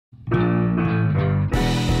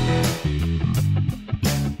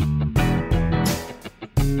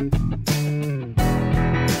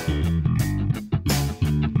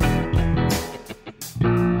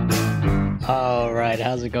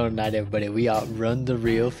How's it going tonight, everybody? We outrun the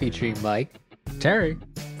real featuring Mike, Terry,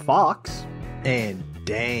 Fox, and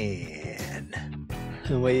Dan.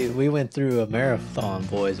 and we went through a marathon,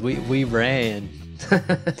 boys. We ran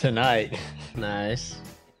tonight. Nice.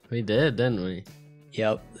 We did, didn't we?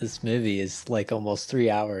 Yep, this movie is like almost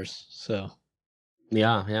 3 hours. So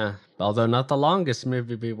Yeah. Although not the longest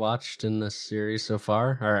movie we watched in this series so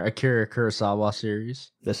far, our Akira Kurosawa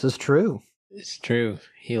series. this is true. it's true.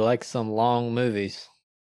 He likes some long movies.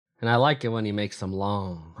 And I like it when he makes them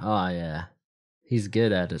long. Oh, yeah. He's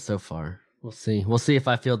good at it so far. We'll see. We'll see if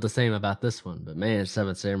I feel the same about this one. But man,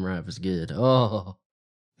 Seventh Samurai was good. Oh.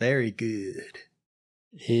 Very good.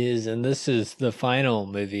 And this is the final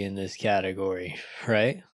movie in this category,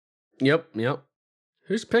 right? Yep.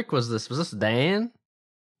 Whose pick was this? Was this Dan?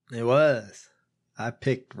 It was. I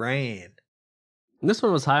picked Ran. This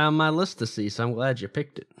one was high on my list to see, so I'm glad you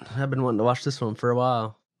picked it. I've been wanting to watch this one for a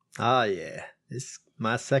while. Oh, yeah. It's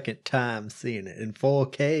my second time seeing it in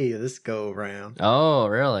 4K this go around. Oh,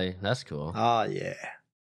 really? That's cool. Oh, yeah.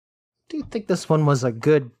 Do you think this one was a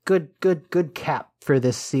good cap for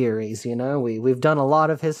this series? You know, we've done a lot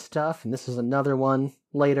of his stuff, and this is another one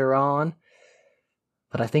later on.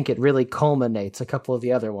 But I think it really culminates a couple of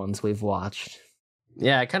the other ones we've watched.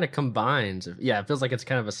 Yeah, it kind of combines. Yeah, it feels like it's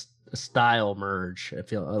kind of a style merge. I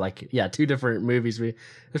feel like, two different movies. It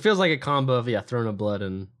feels like a combo of, Throne of Blood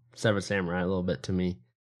and Seven Samurai a little bit to me.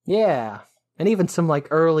 Yeah, and even some like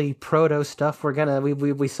early proto stuff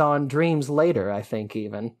we saw in Dreams later, I think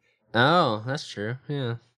even. Oh, that's true.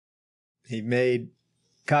 Yeah. He made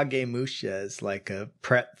Kagemusha as like a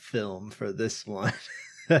prep film for this one.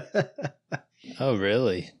 Oh,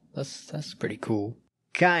 really? That's pretty cool.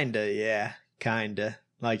 Kinda, yeah. Kinda.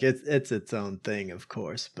 Like it's its own thing, of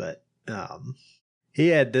course, but he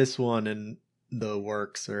had this one in the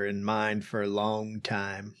works or in mind for a long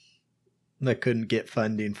time. I couldn't get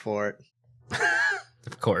funding for it.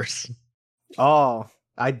 Of course. Oh,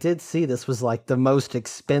 I did see this was like the most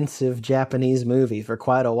expensive Japanese movie for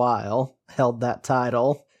quite a while. Held that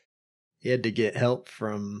title. He had to get help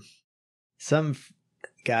from some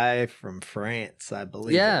guy from France, I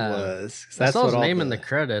believe it was. I saw his name in the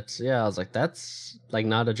credits. Yeah, I was like, that's like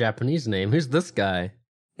not a Japanese name. Who's this guy?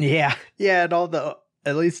 Yeah, and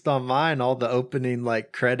at least on mine, all the opening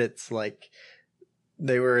like credits, like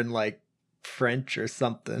they were in like French or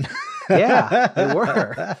something. Yeah, they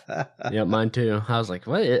were. Yeah, mine too. I was like,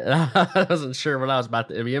 what? I wasn't sure what I was about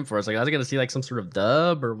to be in for. I was like, I was going to see like some sort of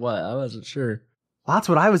dub or what? I wasn't sure. Well, that's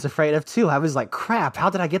what I was afraid of too. I was like, crap, how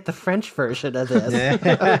did I get the French version of this?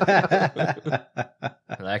 That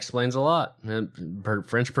explains a lot.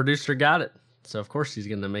 French producer got it. So of course he's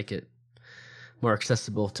going to make it more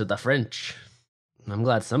accessible to the French. I'm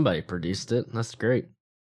glad somebody produced it. That's great.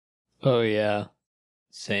 Oh, yeah.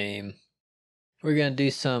 Same. We're going to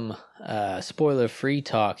do some spoiler-free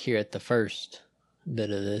talk here at the first bit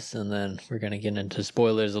of this, and then we're going to get into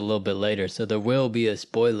spoilers a little bit later. So there will be a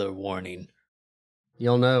spoiler warning.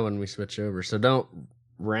 You'll know when we switch over. So don't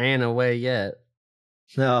ran away yet.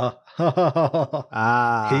 No.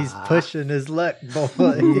 He's pushing his luck,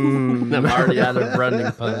 boy. I'm already out of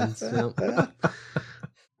running puns. Yep.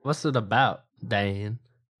 What's it about, Dan?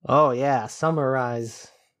 Oh, yeah, summarize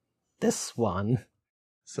this one.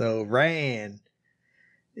 So Ran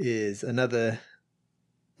is another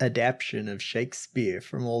adaptation of Shakespeare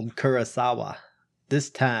from old Kurosawa. This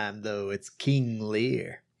time, though, it's King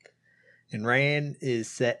Lear. And Ran is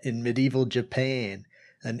set in medieval Japan.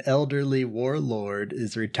 An elderly warlord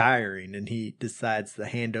is retiring, and he decides to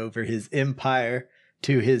hand over his empire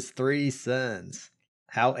to his 3 sons.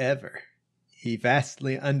 However, he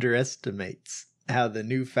vastly underestimates how the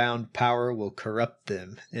newfound power will corrupt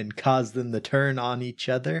them and cause them to turn on each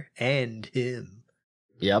other and him.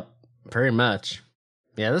 Yep, very much.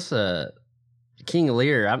 Yeah, this King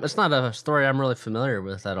Lear. It's not a story I'm really familiar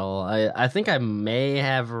with at all. I think I may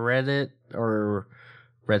have read it or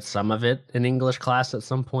read some of it in English class at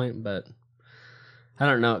some point, but I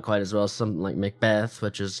don't know it quite as well as something like Macbeth,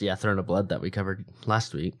 which is, Throne of Blood that we covered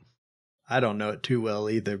last week. I don't know it too well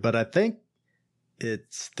either, but I think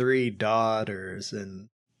it's 3 daughters in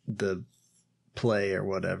the play or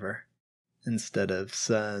whatever instead of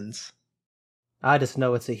sons. I just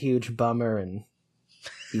know it's a huge bummer and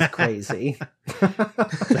he's crazy.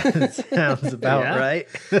 That sounds about right.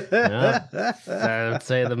 Yeah. I would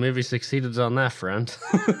say the movie succeeded on that front.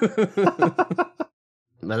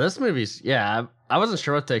 But this movie's, I wasn't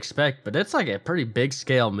sure what to expect, but it's like a pretty big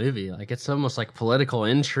scale movie. Like it's almost like political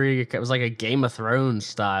intrigue. It was like a Game of Thrones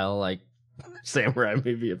style, like samurai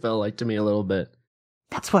movie. It felt like to me a little bit.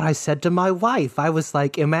 That's what I said to my wife. I was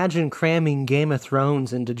like, imagine cramming Game of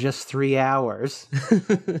Thrones into just 3 hours.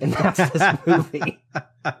 And that's this movie.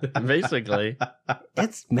 Basically.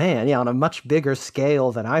 It's, man, yeah, on a much bigger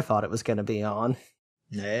scale than I thought it was going to be on.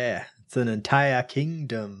 Yeah, it's an entire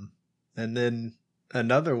kingdom. And then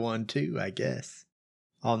another one too, I guess,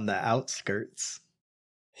 on the outskirts.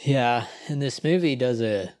 Yeah, and this movie does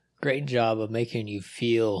a great job of making you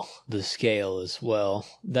feel the scale as well.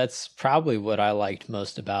 That's probably what I liked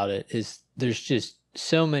most about it, is there's just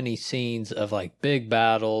so many scenes of like big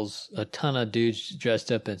battles, a ton of dudes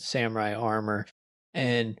dressed up in samurai armor.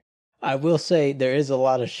 And I will say there is a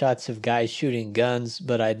lot of shots of guys shooting guns,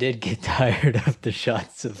 but I did get tired of the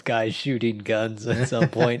shots of guys shooting guns at some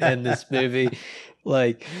point in this movie.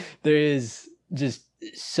 Like, there is just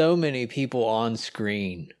so many people on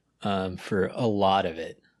screen for a lot of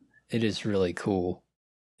it. It is really cool.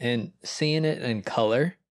 And seeing it in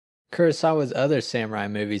color, Kurosawa's other samurai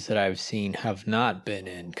movies that I've seen have not been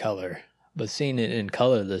in color, but seeing it in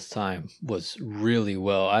color this time was really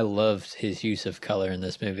well. I loved his use of color in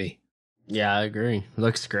this movie. Yeah, I agree. It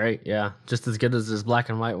looks great, yeah. Just as good as his black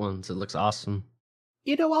and white ones. It looks awesome.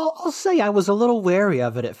 You know, I'll say I was a little wary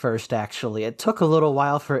of it at first, actually. It took a little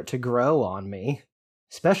while for it to grow on me,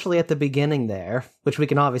 especially at the beginning there, which we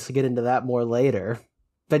can obviously get into that more later.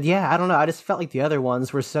 But yeah, I don't know, I just felt like the other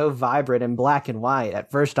ones were so vibrant in black and white.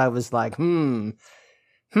 At first I was like,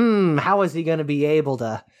 how is he going to be able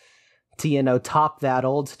to, top that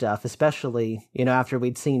old stuff, especially, after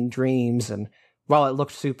we'd seen Dreams, and while it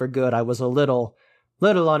looked super good, I was a little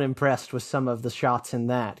unimpressed with some of the shots in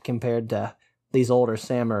that compared to these older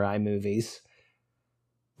samurai movies.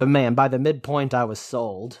 But man, by the midpoint, I was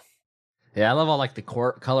sold. Yeah, I love all like the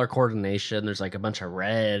color coordination. There's like a bunch of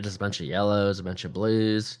reds, a bunch of yellows, a bunch of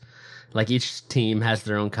blues. Like each team has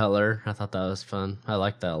their own color. I thought that was fun. I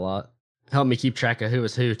liked that a lot. Helped me keep track of who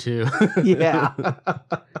was who too. Yeah.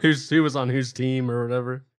 Who was on whose team or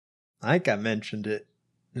whatever. I think I mentioned it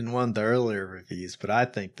in one of the earlier reviews, but I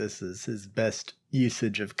think this is his best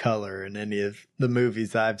usage of color in any of the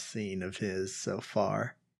movies I've seen of his so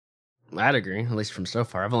far. I'd agree, at least from so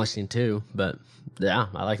far. I've only seen 2, but yeah,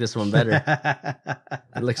 I like this one better.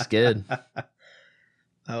 It looks good.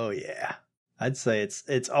 Oh yeah. I'd say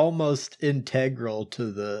it's almost integral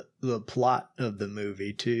to the plot of the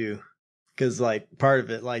movie too. Cause like part of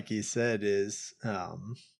it, like you said, is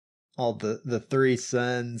all the 3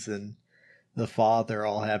 sons and the father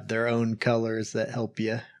all have their own colors that help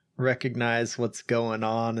you recognize what's going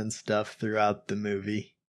on and stuff throughout the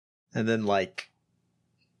movie. And then like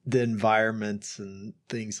the environments and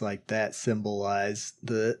things like that symbolize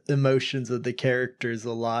the emotions of the characters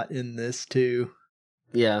a lot in this too.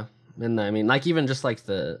 Yeah. And I mean, like even just like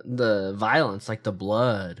the violence, like the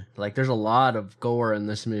blood, like there's a lot of gore in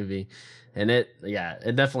this movie, and it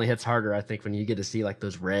definitely hits harder, I think, when you get to see like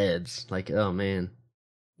those reds. Like, oh man.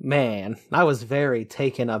 Man, I was very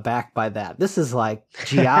taken aback by that. This is like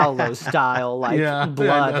Giallo style, like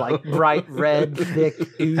blood, like bright red, thick,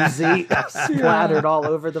 oozy, splattered all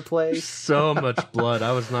over the place. So much blood.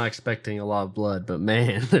 I was not expecting a lot of blood, but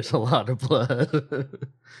man, there's a lot of blood.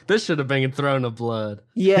 This should have been a throne of blood.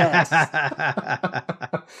 Yes.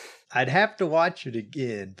 I'd have to watch it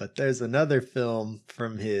again, but there's another film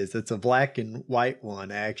from his. It's a black and white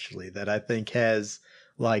one, actually, that I think has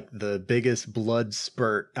like the biggest blood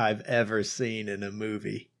spurt I've ever seen in a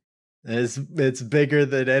movie. It's bigger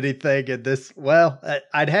than anything in this. Well,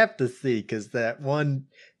 I'd have to see, because that one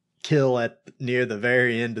kill near the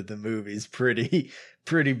very end of the movie is pretty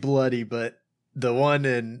bloody, but the one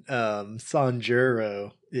in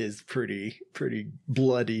Sanjuro is pretty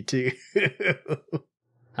bloody too.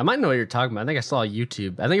 I might know what you're talking about. I think I saw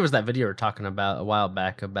YouTube. I think it was that video we were talking about a while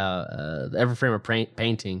back about every frame of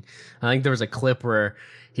painting. I think there was a clip where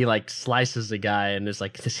he like slices a guy and there's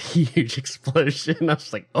like this huge explosion. I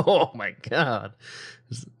was like, oh my God.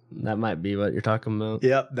 That might be what you're talking about.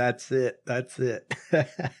 Yep, that's it. But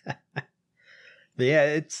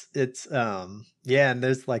yeah, it's yeah, and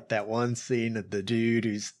there's like that one scene of the dude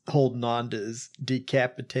who's holding on to his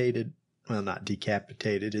not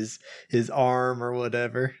decapitated, his arm or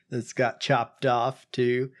whatever that's got chopped off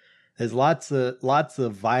too. There's lots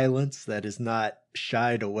of violence that is not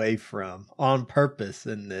shied away from on purpose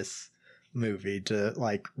in this movie to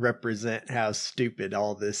like represent how stupid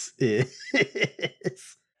all this is. I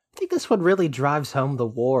think this one really drives home the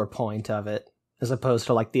war point of it, as opposed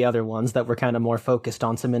to like the other ones that were kind of more focused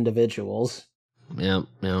on some individuals. Yep.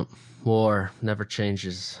 War never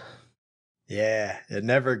changes. Yeah, it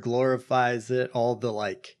never glorifies it. All the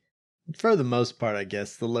like, for the most part, I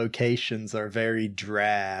guess, the locations are very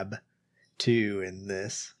drab too in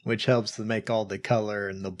this, which helps to make all the color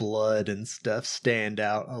and the blood and stuff stand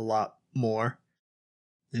out a lot more.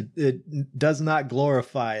 It does not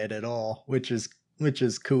glorify it at all, which is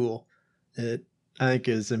cool. I think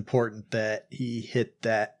it is important that he hit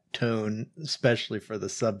that tone, especially for the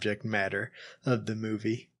subject matter of the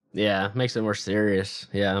movie. Yeah, makes it more serious.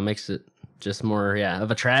 Yeah, it makes it just more,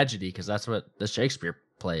 of a tragedy, because that's what the Shakespeare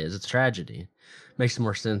play is. It's tragedy. Makes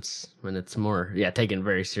more sense when it's more, taken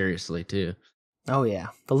very seriously, too. Oh, yeah.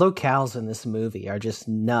 The locales in this movie are just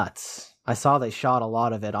nuts. I saw they shot a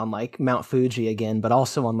lot of it on, like, Mount Fuji again, but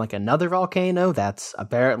also on, like, another volcano that's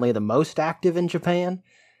apparently the most active in Japan.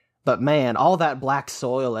 But man, all that black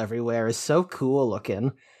soil everywhere is so cool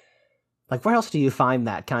looking. Like, where else do you find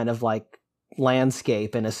that kind of, like,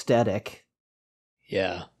 landscape and aesthetic?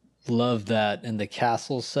 Yeah, love that. And the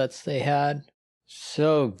castle sets they had,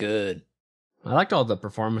 so good. I liked all the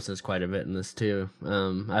performances quite a bit in this too.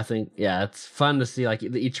 I think, it's fun to see like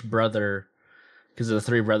each brother, because of the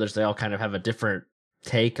three brothers, they all kind of have a different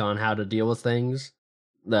take on how to deal with things.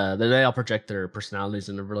 They all project their personalities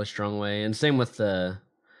in a really strong way, and same with the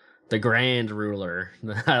Grand Ruler.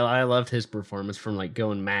 I loved his performance, from like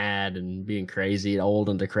going mad and being crazy, old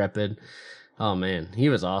and decrepit. Oh man, he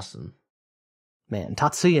was awesome. Man,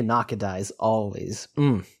 Tatsuya Nakadai is always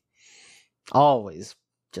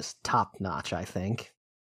just top notch, I think.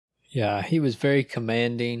 Yeah, he was very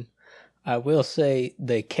commanding. I will say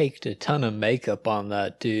they caked a ton of makeup on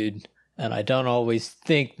that dude, and I don't always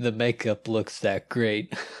think the makeup looks that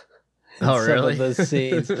great. Oh, really? Some of those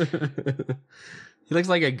scenes. He looks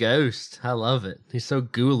like a ghost. I love it. He's so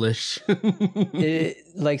ghoulish.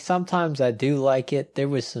 Like, sometimes I do like it. There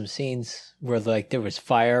was some scenes where like there was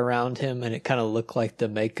fire around him, and it kind of looked like the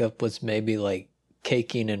makeup was maybe like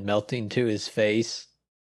caking and melting to his face.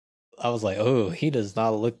 I was like, oh, he does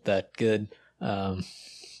not look that good.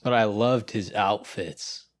 But I loved his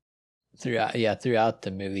outfits throughout the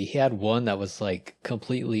movie. He had one that was like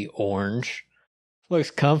completely orange. Looks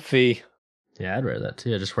comfy. Yeah, I'd wear that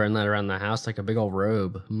too. Just wearing that around the house like a big old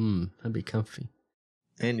robe. That'd be comfy.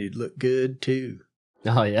 And you'd look good too.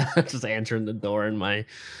 Oh yeah, just answering the door in my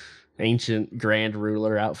ancient Grand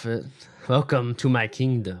Ruler outfit. Welcome to my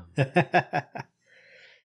kingdom.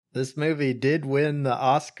 This movie did win the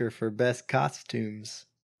Oscar for Best Costumes.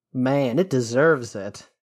 Man, it deserves it.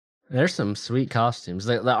 There's some sweet costumes.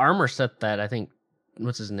 The armor set that, I think,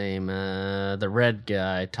 what's his name? The red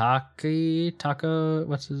guy. Taka,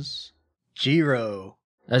 what's his? Jiro.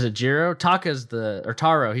 Is it Jiro?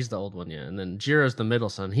 Taro, he's the old one, yeah. And then Jiro's the middle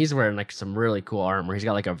son. He's wearing like some really cool armor. He's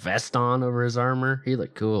got like a vest on over his armor. He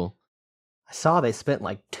looked cool. I saw they spent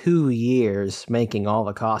like 2 years making all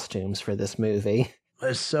the costumes for this movie.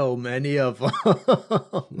 There's so many of them.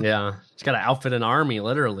 Yeah. He's got to outfit an army,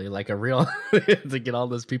 literally, like a real, to get all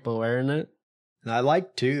those people wearing it. And I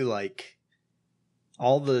like, too, like,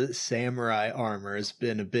 all the samurai armor has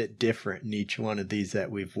been a bit different in each one of these that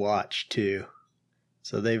we've watched, too.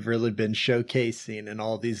 So they've really been showcasing in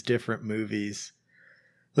all these different movies,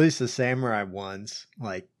 at least the samurai ones,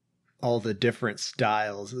 like, all the different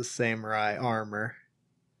styles of samurai armor.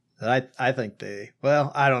 I think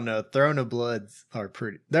I don't know. Throne of Bloods are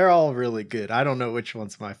they're all really good. I don't know which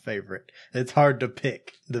one's my favorite. It's hard to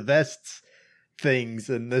pick. The vests things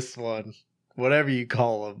in this one, whatever you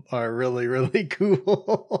call them, are really, really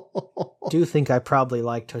cool. I do think I probably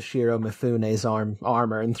like Toshiro Mifune's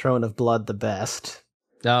armor in Throne of Blood the best.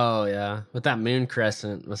 Oh, yeah. With that moon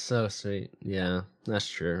crescent was so sweet. Yeah, that's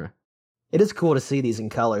true. It is cool to see these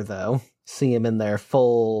in color, though. See them in their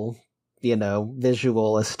full,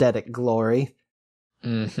 visual aesthetic glory.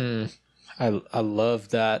 Mm-hmm. I love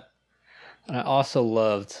that. And I also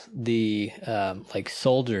loved the,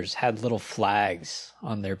 soldiers had little flags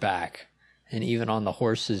on their back. And even on the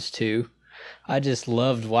horses, too. I just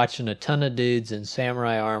loved watching a ton of dudes in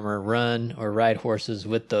samurai armor run or ride horses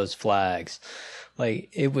with those flags. Like,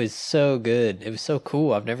 it was so good. It was so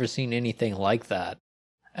cool. I've never seen anything like that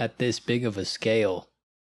at this big of a scale.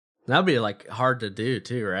 That'd be like hard to do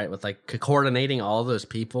too, right? With like coordinating all those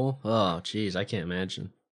people. Oh, geez, I can't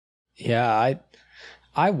imagine. Yeah,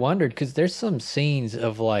 I wondered, because there's some scenes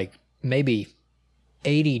of like maybe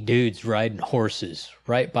 80 dudes riding horses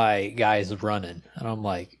right by guys running, and I'm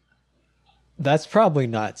like, that's probably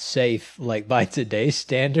not safe, like by today's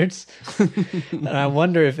standards. And I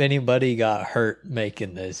wonder if anybody got hurt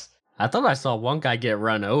making this. I thought I saw one guy get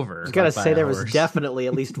run over. I was gonna say there was definitely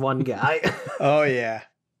at least one guy. Oh yeah.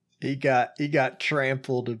 He got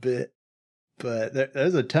trampled a bit, but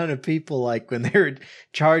there's a ton of people, like when they were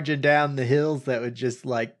charging down the hills, that would just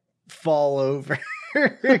like fall over,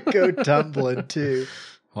 go tumbling too.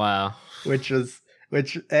 Wow, which was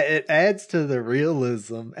which it adds to the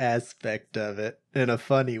realism aspect of it in a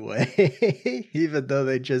funny way, even though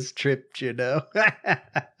they just tripped, you know?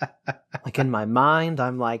 Like in my mind,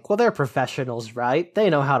 I'm like, well, they're professionals, right? They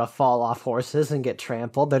know how to fall off horses and get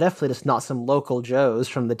trampled. They're definitely just not some local Joes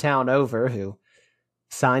from the town over who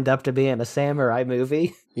signed up to be in a samurai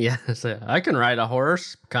movie. Yeah, so I can ride a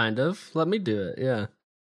horse, kind of. Let me do it, yeah.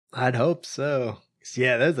 I'd hope so.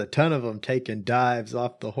 Yeah, there's a ton of them taking dives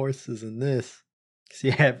off the horses in this.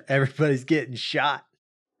 Yeah, everybody's getting shot.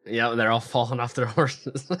 Yeah, they're all falling off their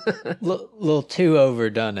horses. Little too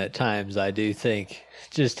overdone at times, I do think.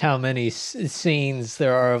 Just how many scenes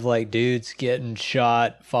there are of like dudes getting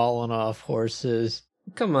shot, falling off horses.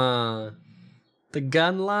 Come on. The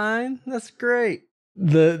gun line? That's great.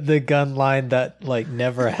 The gun line that like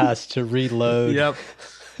never has to reload. Yep.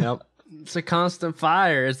 It's a constant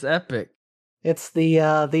fire. It's epic. It's the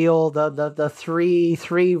old the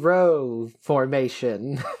three row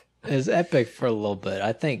formation. It's epic for a little bit.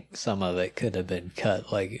 I think some of it could have been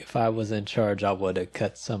cut. Like, if I was in charge, I would have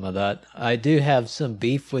cut some of that. I do have some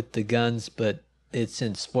beef with the guns, but it's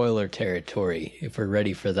in spoiler territory, if we're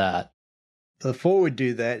ready for that. Before we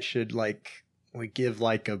do that, should, like, we give,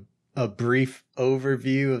 like, a brief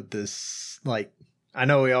overview of this, like, I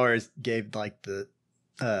know we always gave, like, the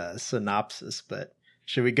synopsis, but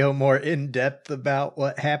should we go more in-depth about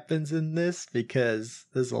what happens in this? Because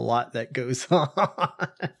there's a lot that goes on.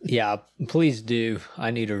 Yeah, please do.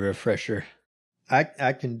 I need a refresher. I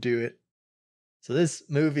can do it. So this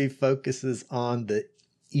movie focuses on the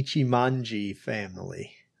Ichimonji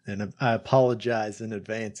family. And I apologize in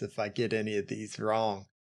advance if I get any of these wrong.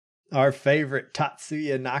 Our favorite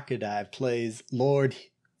Tatsuya Nakadai plays Lord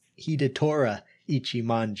Hidetora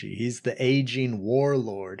Ichimonji. He's the aging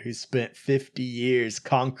warlord who spent 50 years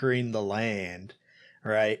conquering the land,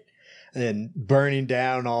 right? And burning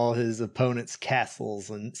down all his opponents' castles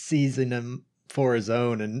and seizing them for his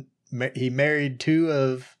own. And he married two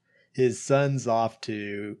of his sons off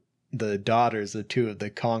to the daughters of two of the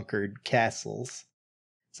conquered castles.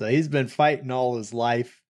 So he's been fighting all his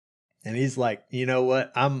life. And he's like, you know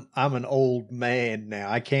what? I'm an old man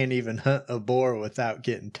now. I can't even hunt a boar without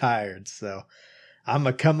getting tired. So I'm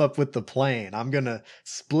going to come up with the plan. I'm going to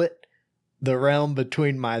split the realm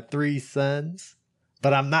between my three sons,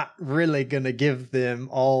 but I'm not really going to give them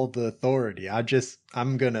all the authority.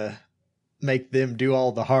 I'm going to make them do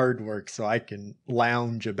all the hard work so I can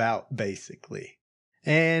lounge about, basically.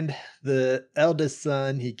 And the eldest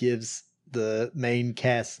son, he gives the main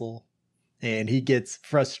castle, and he gets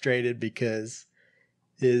frustrated because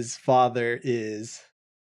his father is...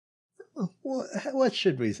 What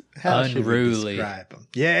should we... How should we describe him?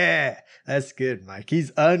 Yeah, that's good, Mike.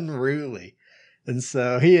 He's unruly. And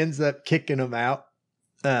so he ends up kicking him out.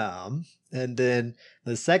 And then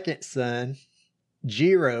the second son,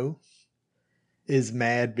 Jiro, is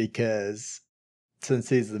mad because since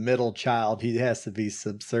he's the middle child, he has to be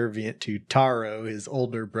subservient to Taro, his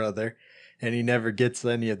older brother, and he never gets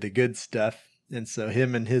any of the good stuff. And so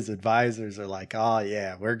him and his advisors are like, oh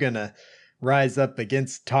yeah, we're going to rise up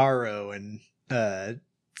against Taro and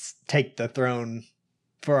take the throne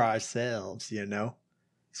for ourselves, you know?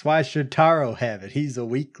 So why should Taro have it? He's a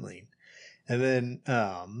weakling. And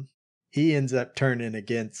then he ends up turning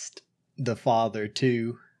against the father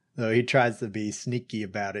too, though he tries to be sneaky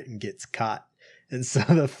about it and gets caught. And so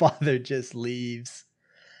the father just leaves.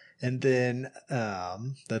 And then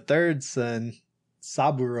the third son,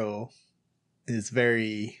 Saburo, is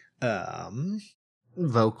very...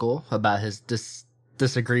 vocal about his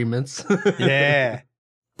disagreements. Yeah.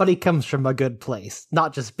 But he comes from a good place,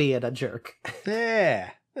 not just being a jerk.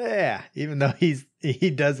 Yeah. Even though he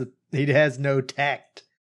has no tact.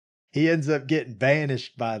 He ends up getting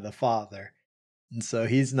banished by the father. And so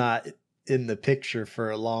he's not in the picture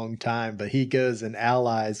for a long time, but he goes and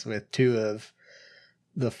allies with two of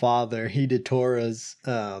the father Hidetora's,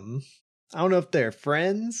 I don't know if they're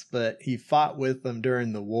friends, but he fought with them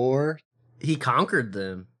during the war. He conquered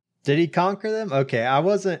them. Did he conquer them? Okay, I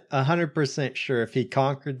wasn't 100% sure if he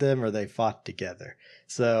conquered them or they fought together.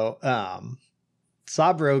 So,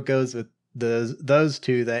 Saburo goes with those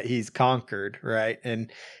two that he's conquered, right?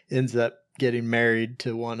 And ends up getting married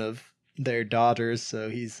to one of their daughters, so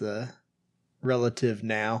he's a relative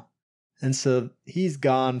now. And so he's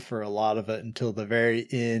gone for a lot of it until the very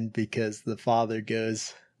end because the father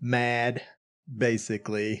goes mad,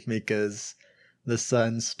 basically, because the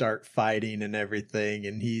sons start fighting and everything,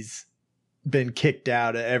 and he's been kicked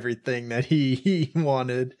out of everything that he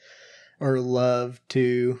wanted or loved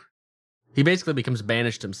to. He basically becomes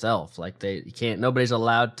banished himself. Like nobody's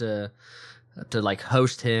allowed to like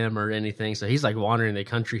host him or anything. So he's like wandering the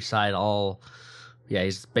countryside all, yeah,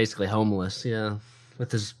 he's basically homeless. Yeah,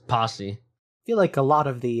 with his posse. I feel like a lot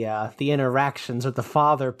of the interactions with the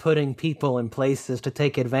father putting people in places to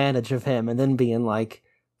take advantage of him and then being like,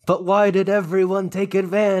 but why did everyone take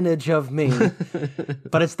advantage of me?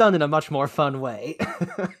 But it's done in a much more fun way.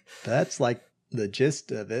 That's like the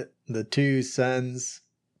gist of it. The two sons,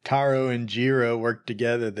 Taro and Jiro, work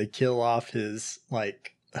together to kill off his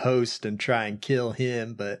like host and try and kill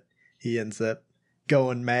him, but he ends up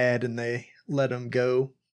going mad and they let him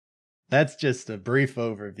go. That's just a brief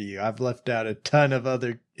overview. I've left out a ton of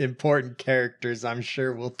other important characters I'm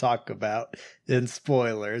sure we'll talk about in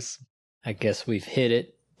spoilers. I guess we've hit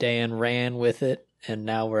it. Dan ran with it, and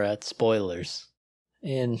now we're at spoilers.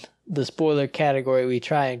 In the spoiler category, we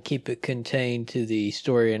try and keep it contained to the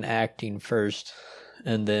story and acting first,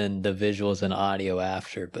 and then the visuals and audio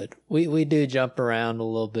after. But we do jump around a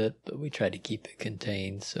little bit, but we try to keep it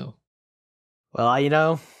contained, so. Well, I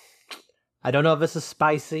don't know if this is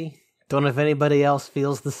spicy. Don't know if anybody else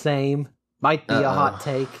feels the same. Might be a hot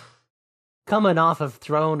take. Coming off of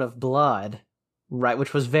Throne of Blood, right,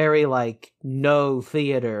 which was very, like, no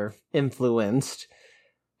theater influenced,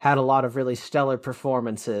 had a lot of really stellar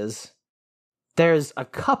performances. There's a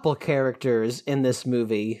couple characters in this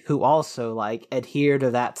movie who also, like, adhere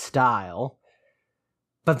to that style.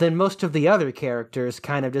 But then most of the other characters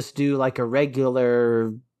kind of just do, like, a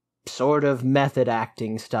regular sort of method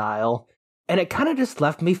acting style. And it kind of just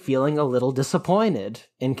left me feeling a little disappointed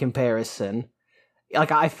in comparison.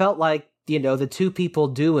 Like, I felt like, the two people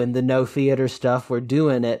doing the no theater stuff were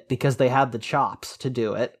doing it because they had the chops to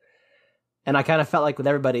do it. And I kind of felt like with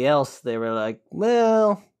everybody else, they were like,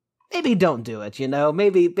 well, maybe don't do it,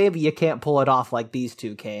 Maybe you can't pull it off like these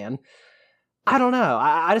two can. I don't know.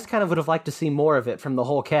 I just kind of would have liked to see more of it from the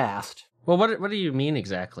whole cast. Well, what do you mean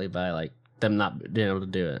exactly by, like, them not being able to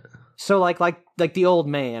do it? So, like the old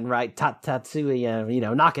man, right? Tatsuya,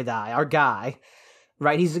 Nakadai, our guy,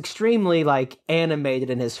 right? He's extremely, like, animated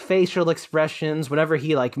in his facial expressions. Whenever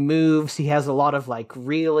he, like, moves, he has a lot of, like,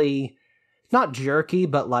 really, not jerky,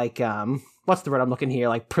 but, like, what's the word I'm looking here?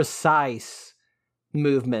 Like, precise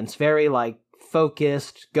movements. Very, like,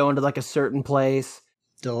 focused, going to, like, a certain place.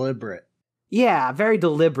 Deliberate. Yeah, very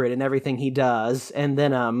deliberate in everything he does. And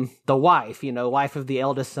then the wife, wife of the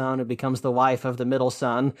eldest son who becomes the wife of the middle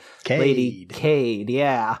son. Cade. Lady Cade,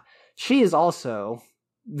 yeah. She is also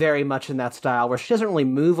very much in that style where she doesn't really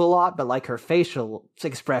move a lot, but like her facial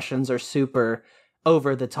expressions are super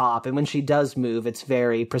over the top. And when she does move, it's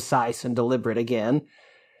very precise and deliberate again.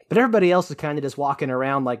 But everybody else is kind of just walking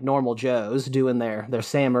around like normal Joes doing their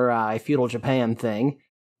samurai feudal Japan thing.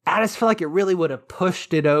 I just feel like it really would have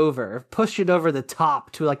pushed it over the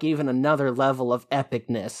top to like even another level of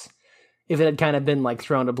epicness if it had kind of been like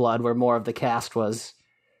Throne of Blood where more of the cast was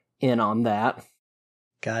in on that.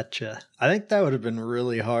 Gotcha. I think that would have been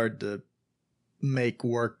really hard to make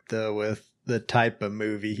work though with the type of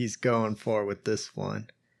movie he's going for with this one.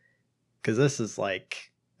 Because this is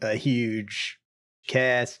like a huge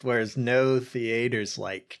cast, whereas no theater's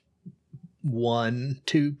like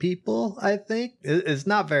 1-2 people, I think. It's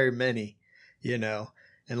not very many,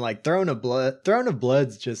 and like Throne of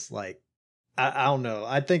Blood's just like, I don't know,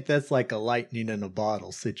 I think that's like a lightning in a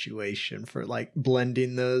bottle situation for like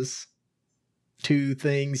blending those two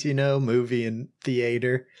things, movie and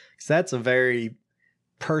theater, because that's a very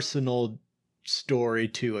personal story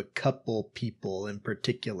to a couple people in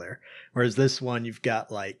particular, whereas this one you've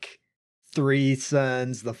got like 3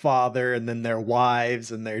 sons, the father, and then their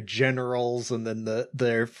wives, and their generals, and then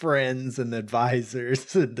their friends and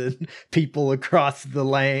advisors, and then people across the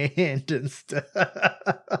land and stuff.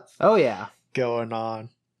 Oh, yeah. Going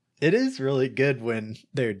on. It is really good when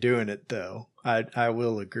they're doing it, though. I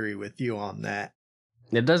will agree with you on that.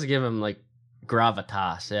 It does give him, like,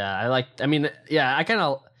 gravitas. Yeah, I kind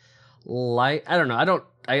of like, I don't know,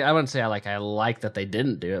 I wouldn't say I like that they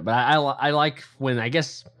didn't do it, but I like when, I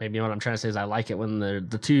guess maybe what I'm trying to say is I like it when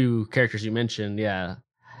the two characters you mentioned, yeah,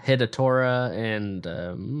 Hidatora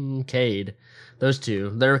and Cade, those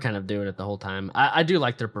two, they're kind of doing it the whole time. I do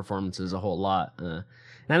like their performances a whole lot, and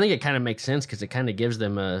I think it kind of makes sense because it kind of gives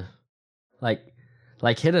them a like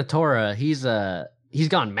Hidatora, he's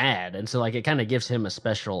gone mad, and so like it kind of gives him a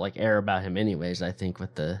special like air about him, anyways. I think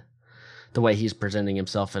with the way he's presenting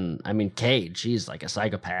himself. And I mean, Cade, she's like a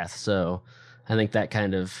psychopath. So I think that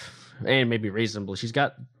kind of, and maybe reasonable, she's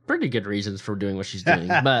got pretty good reasons for doing what she's doing,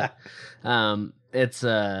 but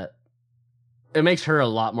it makes her a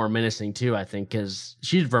lot more menacing too, I think, because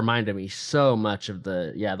she's reminded me so much of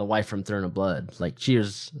the wife from Throne of Blood. Like, she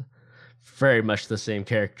was very much the same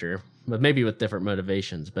character, but maybe with different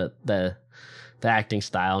motivations, but the acting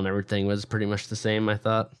style and everything was pretty much the same, I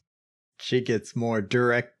thought. she gets more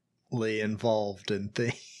directly involved in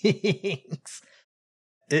things.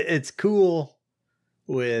 It's cool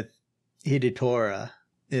with Hidetora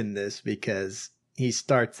in this because he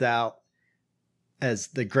starts out as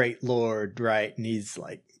the Great Lord, right? And he's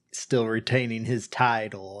like still retaining his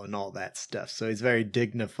title and all that stuff. So he's very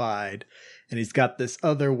dignified, and he's got this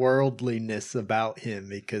otherworldliness about him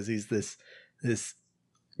because he's this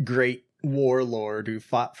great warlord who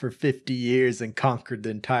fought for 50 years and conquered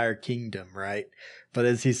the entire kingdom, right? But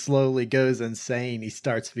as he slowly goes insane, he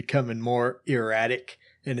starts becoming more erratic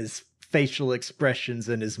in his facial expressions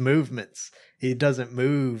and his movements. He doesn't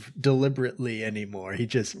move deliberately anymore.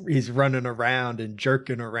 He's running around and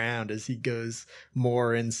jerking around as he goes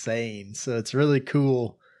more insane. So it's really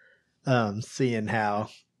cool seeing how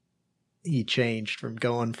he changed from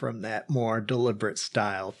going from that more deliberate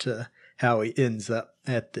style to how he ends up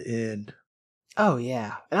at the end. Oh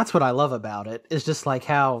yeah, and that's what I love about it. Is just like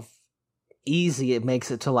how easy it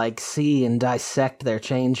makes it to like see and dissect their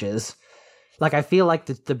changes. Like I feel like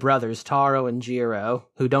the brothers Taro and Jiro,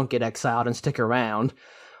 who don't get exiled and stick around,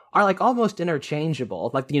 are like almost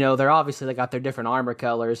interchangeable. Like, you know, they're obviously they got their different armor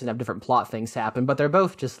colors and have different plot things happen, but they're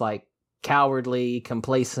both just like cowardly,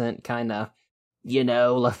 complacent, kind of, you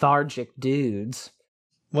know, lethargic dudes.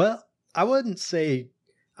 Well, I wouldn't say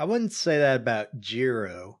that about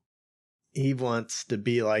Jiro. He wants to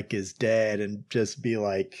be like his dad and just be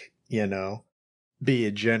like, you know, be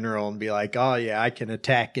a general and be like, oh yeah, I can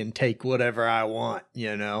attack and take whatever I want,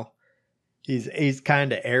 you know. He's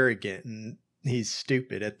kind of arrogant and he's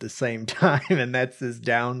stupid at the same time, and that's his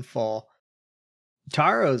downfall.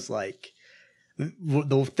 Taro's like,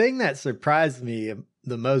 the thing that surprised me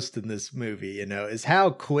the most in this movie, you know, is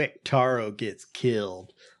how quick Taro gets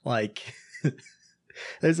killed. Like,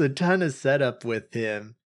 there's a ton of setup with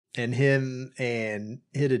him and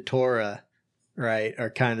Hidetora, right,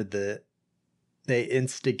 are kind of they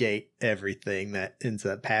instigate everything that ends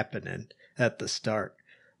up happening at the start.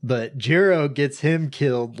 But Jiro gets him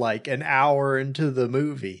killed like an hour into the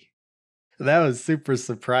movie. That was super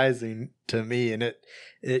surprising to me, and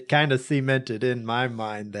it kind of cemented in my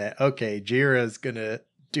mind that, okay, Jiro's gonna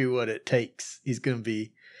do what it takes. He's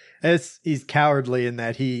cowardly in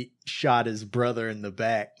that he shot his brother in the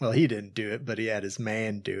back. Well, he didn't do it, but he had his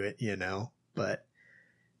man do it, you know. But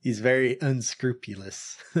he's very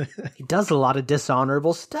unscrupulous. He does a lot of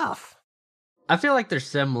dishonorable stuff. I feel like they're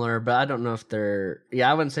similar, but I don't know if they're... Yeah,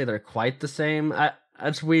 I wouldn't say they're quite the same.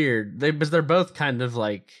 It's weird. Because they're both kind of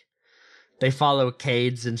like... They follow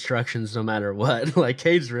Cade's instructions no matter what. Like,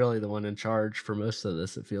 Cade's really the one in charge for most of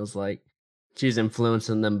this, it feels like. She's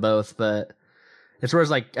influencing them both, but... It's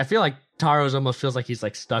whereas, like, I feel like Taro's almost feels like he's,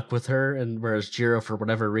 like, stuck with her, and whereas Jiro, for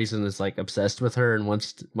whatever reason, is, like, obsessed with her and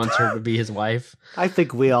wants her to be his wife. I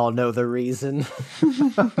think we all know the reason.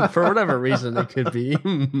 For whatever reason, it could be.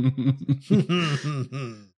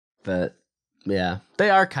 But, yeah.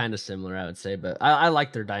 They are kind of similar, I would say, but I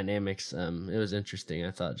like their dynamics. It was interesting,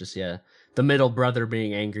 I thought. Just, yeah, the middle brother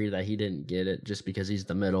being angry that he didn't get it just because he's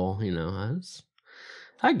the middle, you know.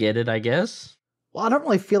 I get it, I guess. Well, I don't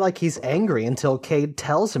really feel like he's angry until Cade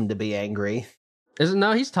tells him to be angry.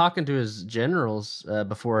 No, he's talking to his generals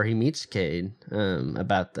before he meets Cade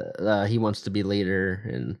about he wants to be leader,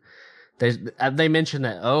 and they mention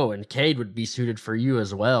that, and Cade would be suited for you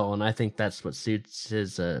as well, and I think that's what suits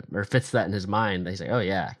his or fits that in his mind. He's like, oh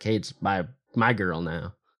yeah, Cade's my girl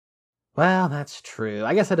now. Well, that's true.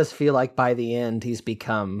 I guess I just feel like by the end he's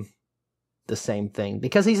become the same thing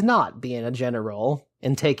because he's not being a general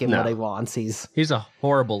and taking what he wants. He's a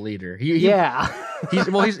horrible leader. He's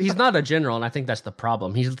not a general, and I think that's the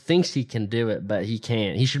problem. He thinks he can do it, but he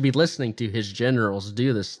can't. He should be listening to his generals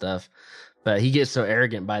do this stuff, but he gets so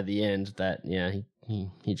arrogant by the end that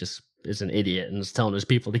he just is an idiot and is telling his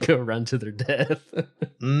people to go run to their death.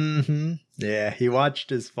 Mm-hmm. Yeah, he watched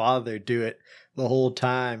his father do it the whole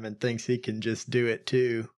time and thinks he can just do it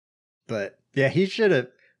too. But yeah, he should have.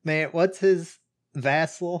 Man, what's his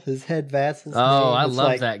vassal? His head vassal's name? I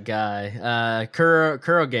love that guy.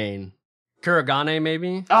 Kurogane,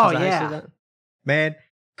 maybe. Oh yeah, man.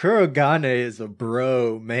 Kurogane is a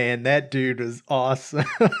bro, man. That dude was awesome.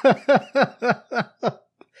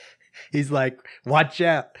 He's like, watch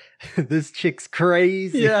out. This chick's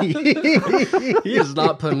crazy. Yeah. He is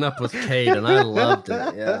not putting up with Cade, and I loved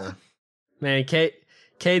it. Yeah. Man,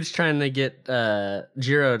 Cade's trying to get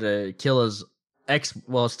Jiro to kill his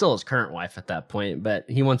still his current wife at that point, but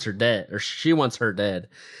he wants her dead, or she wants her dead.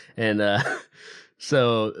 And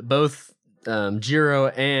so both Jiro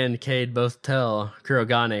and Cade both tell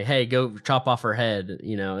Kurogane, hey, go chop off her head,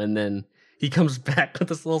 you know, and then he comes back with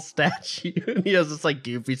this little statue, and he has this like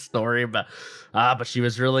goofy story about, but she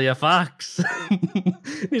was really a fox.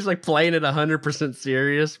 He's like playing it 100%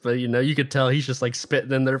 serious, but you could tell he's just like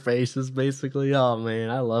spitting in their faces, basically. Oh man,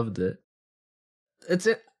 I loved it.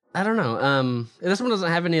 I don't know. This one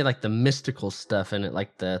doesn't have any like the mystical stuff in it,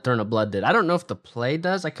 like the Throne of Blood did. I don't know if the play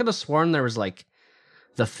does. I could have sworn there was like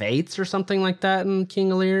the Fates or something like that in King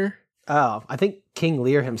Lear. Oh, I think King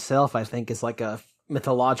Lear himself, I think, is like a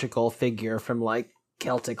mythological figure from like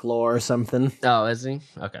Celtic lore or something. Oh, is he?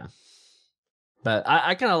 Okay. But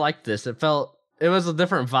I kind of liked this. It was a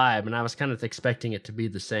different vibe, and I was kind of expecting it to be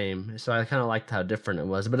the same. So I kind of liked how different it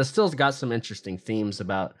was. But it still got some interesting themes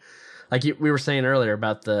about, like we were saying earlier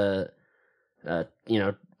about the,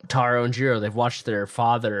 Taro and Jiro. They've watched their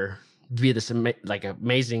father be this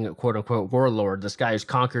amazing quote unquote warlord. This guy who's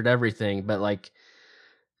conquered everything, but like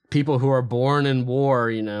people who are born in war,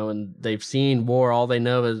 and they've seen war, all they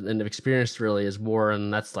know is, and have experienced really is war,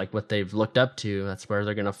 and that's like what they've looked up to. That's where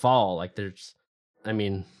they're gonna fall. Like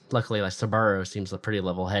luckily like Saburo seems pretty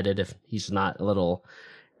level headed if he's not a little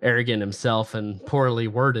arrogant himself and poorly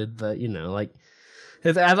worded, but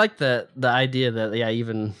I like the idea that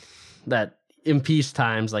even that in peace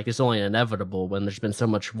times, like it's only inevitable when there's been so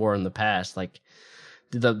much war in the past, like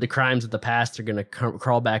the crimes of the past are going to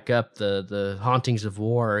crawl back up. The hauntings of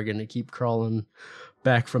war are going to keep crawling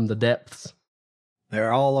back from the depths.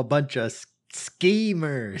 They're all a bunch of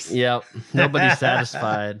schemers. Yep. Nobody's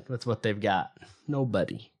satisfied with what they've got.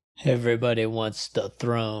 Nobody. Everybody wants the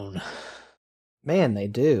throne. Man, they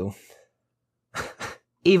do.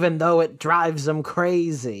 Even though it drives them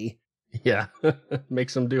crazy. Yeah.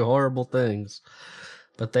 Makes them do horrible things.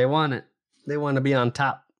 But they want it. They want to be on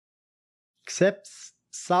top. Except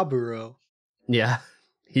Saburo. Yeah.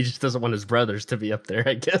 He just doesn't want his brothers to be up there,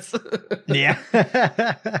 I guess. Yeah.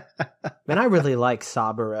 Man, I really like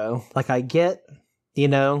Saburo. Like, I get,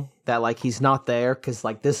 that, like, he's not there because,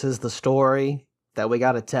 like, this is the story that we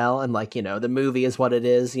got to tell. And, like, the movie is what it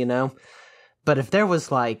is, But if there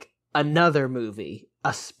was, like, another movie,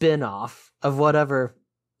 a spin-off of whatever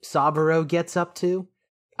Saburo gets up to,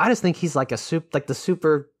 I just think he's, like, the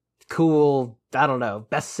super cool, I don't know,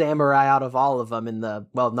 best samurai out of all of them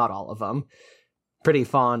not all of them. Pretty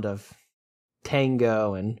fond of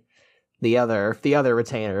Tango and the other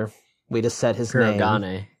retainer. We just said his name.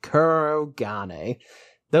 Kurogane.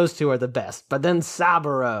 Those two are the best. But then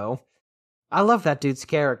Saburo, I love that dude's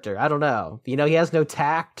character. I don't know. He has no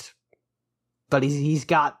tact, but he's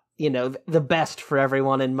got, the best for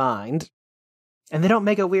everyone in mind. And they don't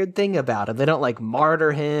make a weird thing about him. They don't, like,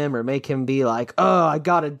 martyr him or make him be like, oh, I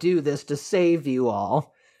gotta do this to save you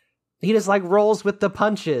all. He just, like, rolls with the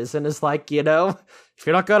punches and is like, if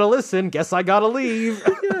you're not gonna listen, guess I gotta leave.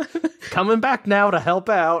 Coming back now to help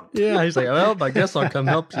out. Yeah, he's like, well, I guess I'll come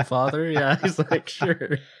help you, father. Yeah, he's like,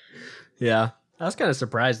 sure. Yeah. I was kind of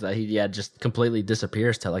surprised that he just completely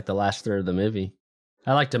disappears till, like, the last third of the movie.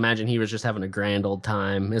 I like to imagine he was just having a grand old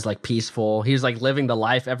time. It's like peaceful. He was like living the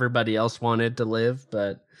life everybody else wanted to live,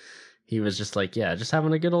 but he was just like, just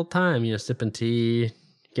having a good old time, sipping tea,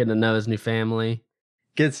 getting to know his new family.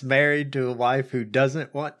 Gets married to a wife who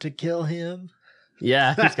doesn't want to kill him.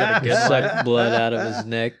 Yeah, he's got a good Suck blood out of his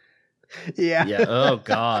neck. Yeah. Yeah. Oh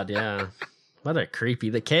God. Yeah. What a creepy.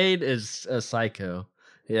 The Cade is a psycho.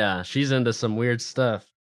 Yeah, she's into some weird stuff.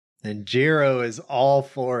 And Jiro is all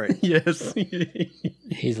for it. Yes.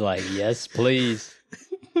 He's like, yes, please.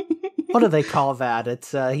 What do they call that?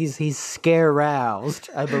 It's he's scare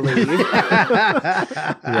roused, I believe.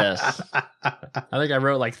 Yes. I think I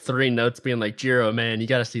wrote like 3 notes being like, Jiro, man, you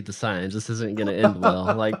got to see the signs. This isn't going to end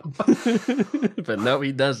well. Like, but no,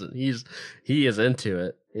 he doesn't. He is into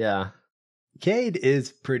it. Yeah. Cade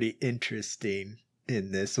is pretty interesting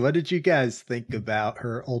in this. What did you guys think about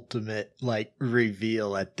her ultimate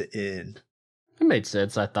reveal at the end? It made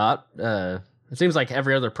sense, I thought. It seems like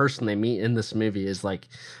every other person they meet in this movie is like,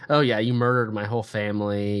 oh yeah, you murdered my whole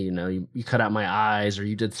family, you cut out my eyes or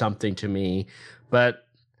you did something to me, but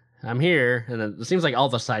I'm here. And it seems like all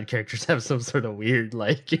the side characters have some sort of weird,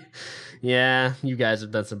 yeah, you guys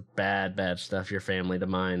have done some bad stuff, your family to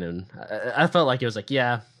mine. And I felt like it was like,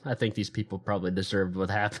 yeah, I think these people probably deserved what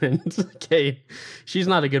happened. Okay, she's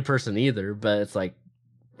not a good person either, but it's like,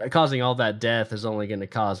 causing all that death is only going to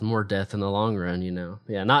cause more death in the long run,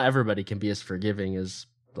 Yeah, not everybody can be as forgiving as,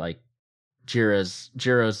 like,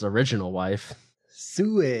 Jiro's original wife.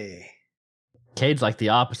 Sue. Cade's like the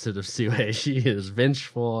opposite of Sue. She is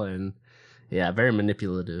vengeful and, yeah, very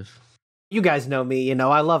manipulative. You guys know me,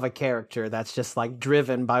 I love a character that's just, like,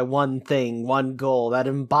 driven by one thing, one goal, that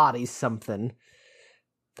embodies something.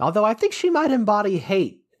 Although I think she might embody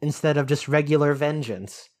hate instead of just regular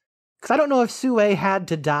vengeance. Because I don't know if Sue had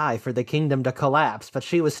to die for the kingdom to collapse, but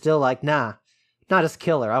she was still like, nah, not just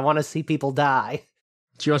kill her. I want to see people die.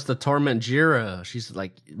 She wants to torment Jiro. She's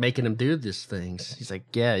like making him do these things. He's like,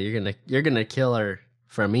 yeah, you're gonna kill her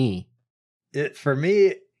for me. For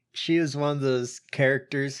me, she was one of those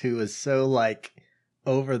characters who was so like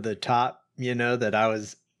over the top, you know, that I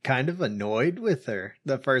was kind of annoyed with her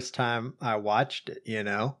the first time I watched it, you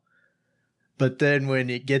know. But then when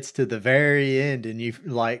it gets to the very end and you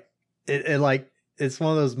like it like it's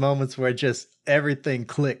one of those moments where just everything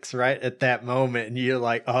clicks right at that moment and you're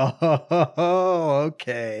like, oh,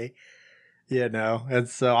 okay, you know. And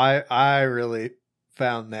so I really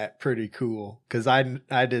found that pretty cool because I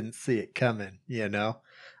didn't see it coming, you know.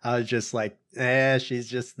 I was just like, she's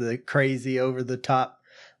just the crazy over the top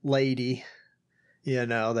lady, you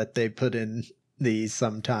know, that they put in these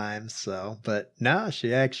sometimes. So, but no,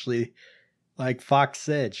 she actually, like Fox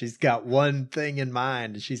said, she's got one thing in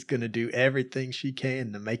mind and she's going to do everything she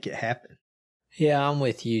can to make it happen. Yeah, I'm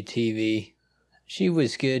with you, TV. She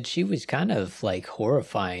was good. She was kind of like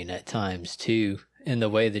horrifying at times too, in the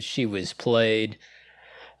way that she was played.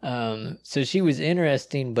 So she was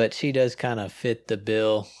interesting, but she does kind of fit the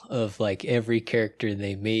bill of like every character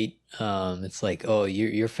they meet. It's like, oh,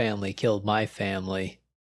 your family killed my family.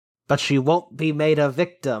 But she won't be made a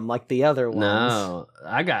victim like the other ones. No,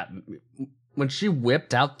 when she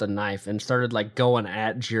whipped out the knife and started like going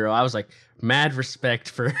at Jiro, I was like, mad respect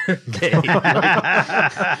for Kate.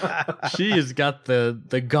 Like, she has got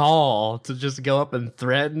the gall to just go up and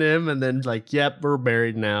threaten him and then like, yep, we're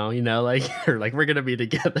married now, you know, like, or like we're gonna be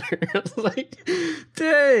together. I was like,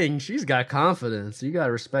 dang, she's got confidence. You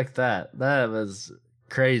gotta respect that. That was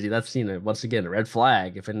crazy. That's, you know, once again, a red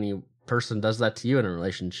flag. If any person does that to you in a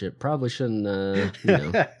relationship, probably shouldn't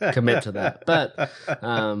commit to that. But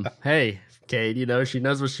hey, Kate, you know, she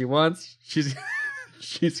knows what she wants.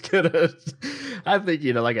 She's gonna, I think,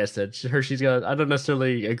 you know, like I said, she's gonna, I don't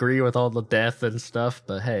necessarily agree with all the death and stuff,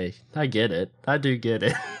 but hey, I get it. I do get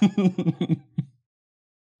it.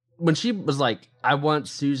 When she was like, I want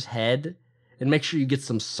Sue's head and make sure you get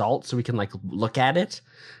some salt so we can like look at it,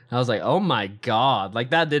 I was like, oh my God, like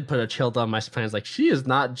that did put a chill down my spine. It's like, she is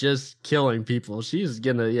not just killing people. She's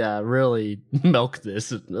gonna, really milk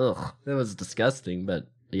this. Ugh, it was disgusting, but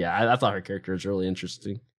yeah, I thought her character was really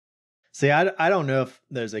interesting. See, I don't know if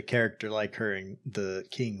there's a character like her in the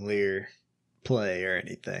King Lear play or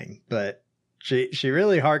anything, but she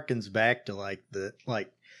really harkens back to like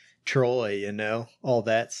Troy, you know, all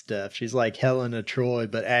that stuff. She's like Helena Troy,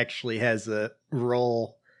 but actually has a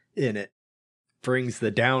role in it. Brings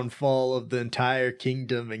the downfall of the entire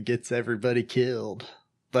kingdom and gets everybody killed.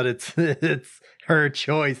 But it's her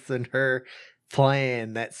choice and her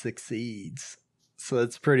plan that succeeds. So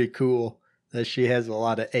it's pretty cool that she has a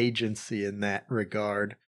lot of agency in that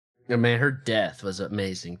regard. And man, her death was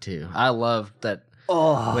amazing too. I loved that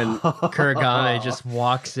when Kuragane just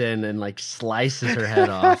walks in and like slices her head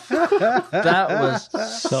off. That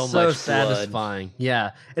was so much satisfying. Blood.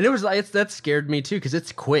 Yeah, and it was like that scared me too because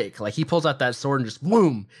it's quick. Like he pulls out that sword and just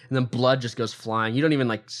boom, and then blood just goes flying. You don't even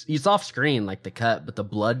like it's off screen like the cut, but the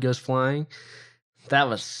blood goes flying. That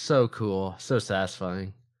was so cool, so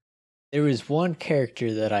satisfying. There was one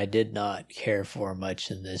character that I did not care for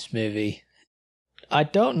much in this movie. I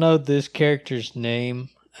don't know this character's name,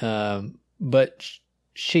 but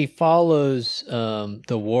she follows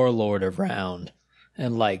the warlord around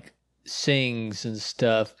and like sings and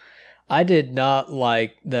stuff. I did not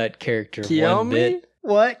like that character one bit.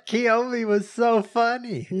 What? Kiyomi was so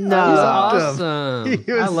funny. No. He's awesome.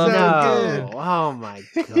 He was I love No. good. Oh my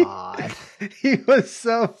God. He was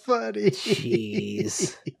so funny.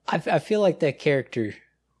 Jeez. I feel like that character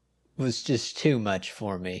was just too much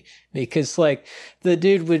for me because like the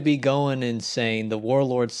dude would be going insane. The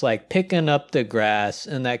warlord's like picking up the grass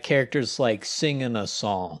and that character's like singing a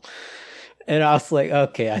song. And I was like,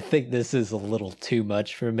 okay, I think this is a little too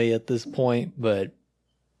much for me at this point, but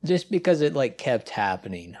just because it like kept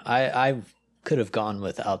happening, I could have gone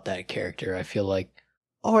without that character, I feel like.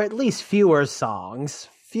 Or at least fewer songs.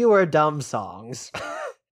 Fewer dumb songs.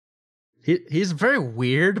 He's very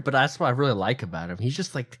weird, but that's what I really like about him. He's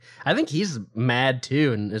just like, I think he's mad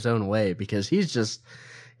too in his own way because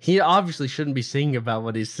he obviously shouldn't be singing about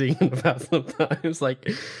what he's singing about sometimes. Like,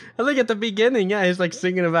 I think at the beginning, he's like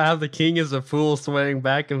singing about how the king is a fool swaying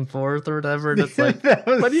back and forth or whatever. And it's like,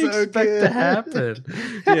 what do you expect to happen?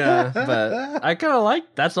 Yeah, but I kind of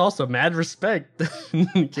like, that's also mad respect.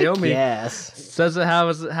 Kiyomi Yes. says it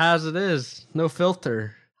as it is. No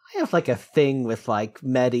filter. I have like a thing with like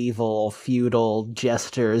medieval feudal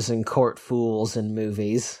jesters and court fools in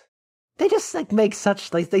movies. they just like make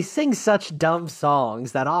such like they sing such dumb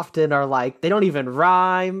songs that often are like they don't even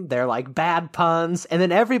rhyme, they're like bad puns, and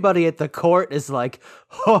then everybody at the court is like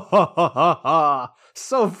ha ha ha ha ha,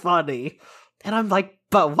 so funny. And I'm like,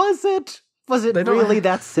 but was it really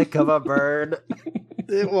that sick of a burn?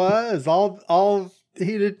 It was. All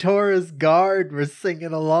Hidetora's guard were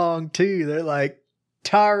singing along too. They're like,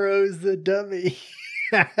 Taro's the dummy.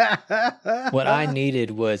 What I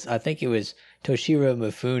needed was, I think it was Toshiro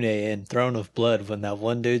Mifune in Throne of Blood when that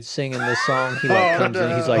one dude's singing the song. He like comes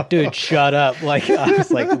in, he's like, dude, shut up. Like, I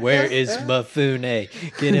was like, where is Mifune?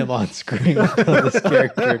 Get him on screen. Tell this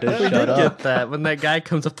character to shut up. Get that when that guy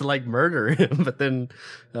comes up to like murder him, but then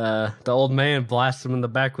the old man blasts him in the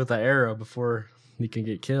back with an arrow before he can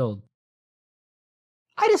get killed.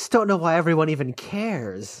 I just don't know why everyone even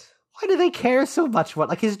cares. Why do they care so much? What,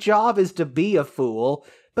 like his job is to be a fool,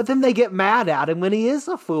 but then they get mad at him when he is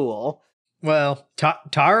a fool. Well,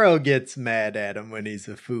 Taro gets mad at him when he's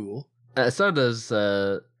a fool. So does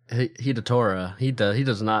Hidetora. He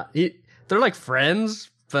does not. They're like friends,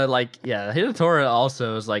 but like yeah, Hidetora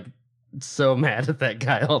also is like so mad at that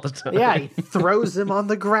guy all the time. Yeah, he throws him on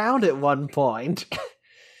the ground at one point.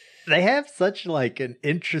 They have such like an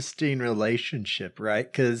interesting relationship,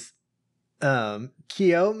 right? Because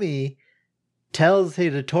Kiyomi tells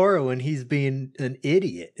Hidetora when he's being an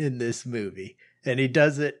idiot in this movie, and he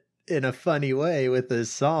does it in a funny way with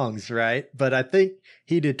his songs, right? But I think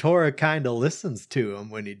Hidetora kind of listens to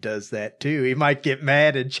him when he does that too. He might get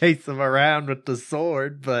mad and chase him around with the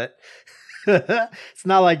sword, but it's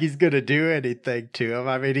not like he's going to do anything to him.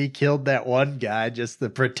 I mean, he killed that one guy just to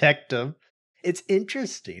protect him. It's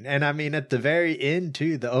interesting. And I mean, at the very end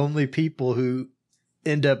too, the only people who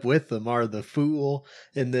end up with him are the fool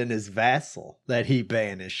and then his vassal that he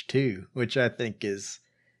banished too, which I think is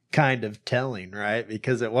kind of telling, right?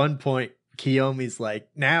 Because at one point Kiyomi's like,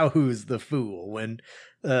 now who's the fool, when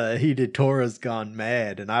Hidetora's gone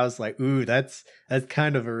mad, and I was like, ooh, that's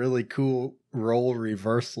kind of a really cool role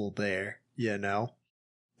reversal there, you know?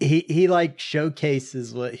 He like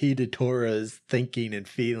showcases what Hidetora is thinking and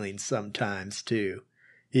feeling sometimes too,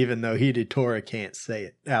 even though Hidetora can't say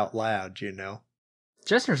it out loud, you know?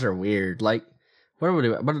 Jesters are weird. Like, what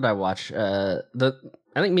did I watch? I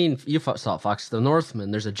think me and you saw Fox, The Northman.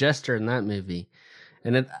 There's a jester in that movie,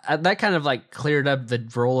 and that kind of like cleared up the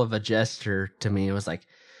role of a jester to me. It was like,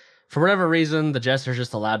 for whatever reason, the jester's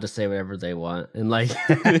just allowed to say whatever they want, and like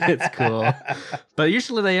it's cool. But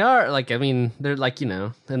usually they are like, I mean, they're like, you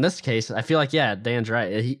know, in this case, I feel like yeah, Dan's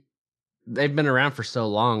right. They've been around for so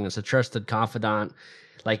long. It's a trusted confidant.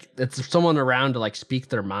 Like it's someone around to like speak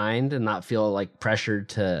their mind and not feel like pressured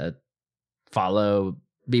to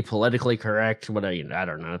be politically correct. Whatever, you know, I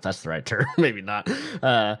don't know if that's the right term. Maybe not.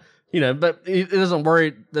 You know, but it doesn't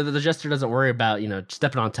worry. The jester doesn't worry about, you know,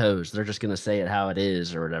 stepping on toes. They're just going to say it how it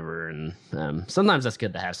is or whatever. And sometimes that's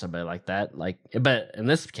good to have somebody like that. Like, but in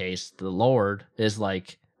this case, the Lord is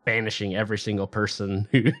like banishing every single person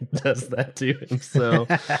who does that to him. So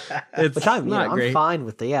it's Which I'm great. fine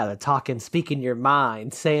with the talking, speaking your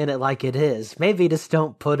mind, saying it like it is. Maybe just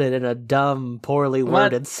don't put it in a dumb, poorly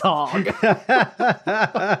worded song. The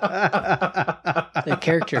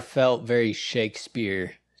character felt very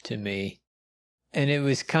Shakespeare to me, and it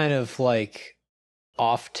was kind of like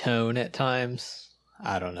off tone at times.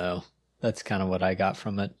 I don't know. That's kind of what I got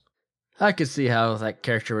from it. I could see how that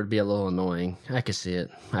character would be a little annoying. I could see it.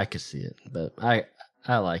 But I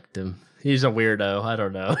liked him. He's a weirdo. I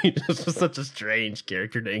don't know. He's just such a strange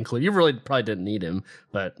character to include. You really probably didn't need him,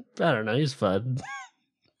 but I don't know. He's fun.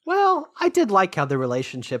 Well, I did like how the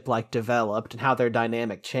relationship like developed and how their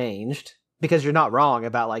dynamic changed. Because you're not wrong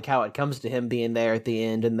about like how it comes to him being there at the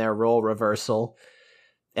end and their role reversal.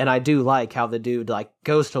 And I do like how the dude like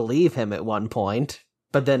goes to leave him at one point,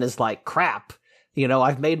 but then is like, crap. You know,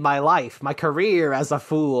 I've made my life, my career as a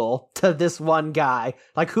fool to this one guy.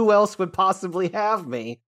 Like, who else would possibly have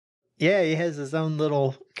me? Yeah, he has his own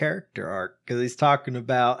little character arc because he's talking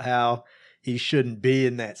about how he shouldn't be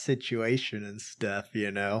in that situation and stuff, you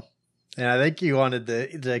know? And I think he wanted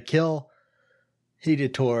to kill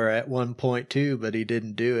Hidetora at one point too, but he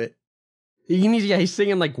didn't do it. He's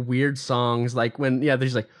singing like weird songs, like when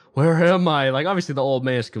there's like, where am I? Like obviously the old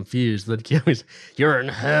man is confused. But he's, you're in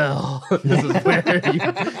hell. This is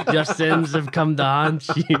where your sins have come to haunt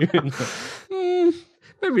you.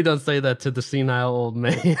 Maybe don't say that to the senile old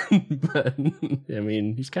man, but I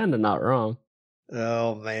mean he's kind of not wrong.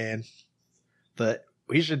 Oh man, but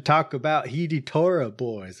we should talk about Hidetora,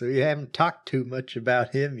 boys. We haven't talked too much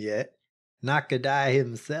about him yet. Nakadai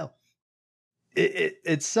himself.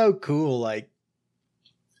 It's so cool, like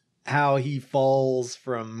how he falls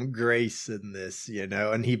from grace in this,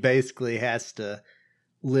 and he basically has to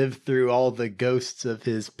live through all the ghosts of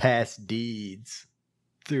his past deeds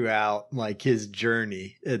throughout like his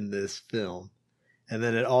journey in this film. And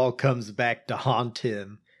then it all comes back to haunt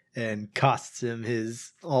him and costs him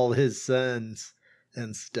all his sons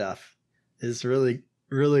and stuff. It's really,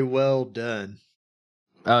 really well done.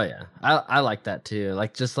 Oh yeah, I like that too.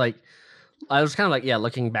 Like just like I was kind of like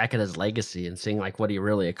looking back at his legacy and seeing like what he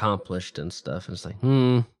really accomplished and stuff. And it's like,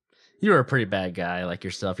 you were a pretty bad guy like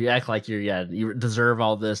yourself. You act like you deserve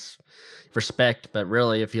all this respect, but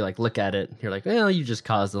really, if you like look at it, you're like, well, you just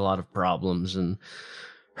caused a lot of problems and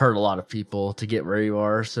hurt a lot of people to get where you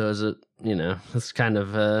are. So is it, it's kind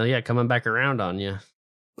of coming back around on you.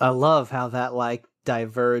 I love how that like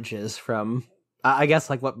diverges from, I guess,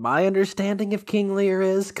 like what my understanding of King Lear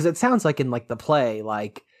is, because it sounds like in like the play,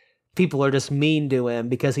 like people are just mean to him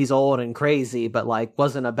because he's old and crazy, but like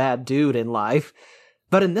wasn't a bad dude in life.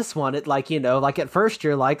 But in this one, it like, like at first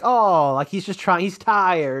you're like, oh, like he's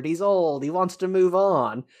tired, he's old, he wants to move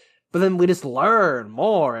on. But then we just learn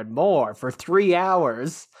more and more for 3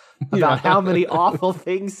 hours about how many awful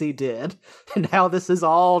things he did and how this is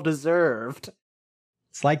all deserved.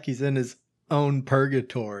 It's like he's in his own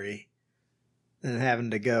purgatory and having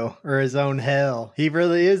to go, or his own hell. He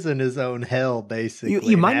really is in his own hell, basically.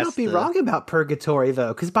 You might not be wrong about purgatory,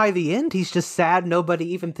 though, because by the end, he's just sad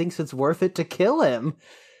nobody even thinks it's worth it to kill him.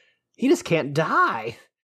 He just can't die.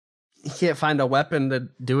 He can't find a weapon to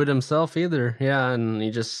do it himself either. Yeah, and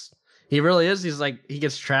he really is. He's like, he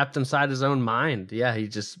gets trapped inside his own mind. Yeah, he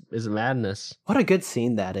just is a madness. What a good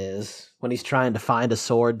scene that is, when he's trying to find a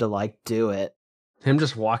sword to, like, do it. Him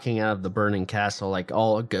just walking out of the burning castle, like,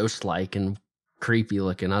 all ghost-like and creepy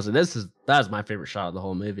looking. I was like, that was my favorite shot of the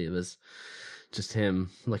whole movie. It was just him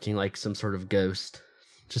looking like some sort of ghost.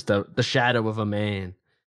 Just the shadow of a man.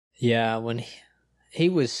 Yeah, when he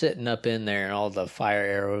was sitting up in there and all the fire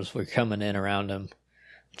arrows were coming in around him,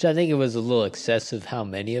 which I think it was a little excessive how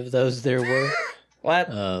many of those there were. What?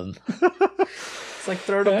 It's like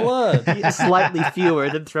Throne of Blood. Slightly fewer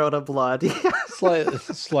than Throne of Blood.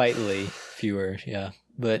 Slightly fewer, yeah.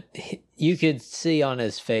 But you could see on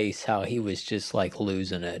his face how he was just like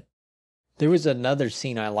losing it. There was another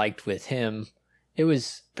scene I liked with him. It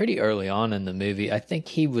was pretty early on in the movie. I think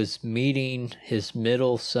he was meeting his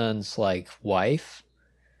middle son's like wife,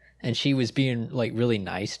 and she was being like really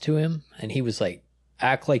nice to him, and he was like,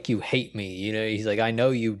 act like you hate me, he's like, I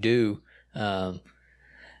know you do.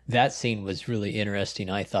 That scene was really interesting,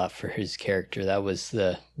 I thought, for his character. That was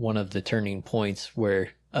one of the turning points where,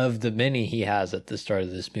 of the many he has at the start of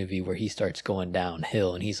this movie, where he starts going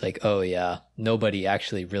downhill and he's like, oh yeah, nobody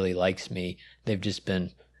actually really likes me. They've just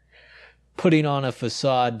been putting on a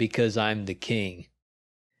facade because I'm the king.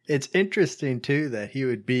 It's interesting too that he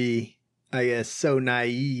would be, I guess, so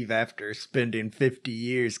naive after spending 50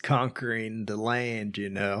 years conquering the land,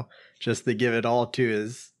 just to give it all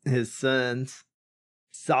to his sons.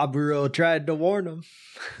 Saburo tried to warn him,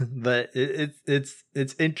 but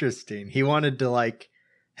it's interesting. He wanted to like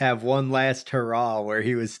have one last hurrah where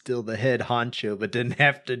he was still the head honcho, but didn't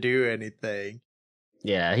have to do anything.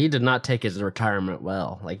 Yeah, he did not take his retirement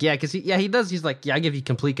well. Like, yeah, because he does. He's like, yeah, I give you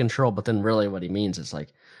complete control, but then really what he means is like,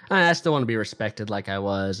 I still want to be respected like I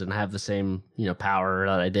was and have the same, power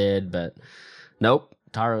that I did. But nope,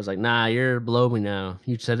 Taro's like, nah, you're below me now.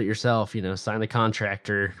 You said it yourself, sign the contract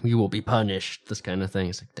or you will be punished. This kind of thing.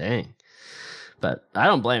 It's like, dang. But I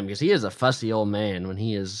don't blame him because he is a fussy old man when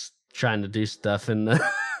he is trying to do stuff in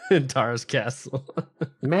Taro's castle.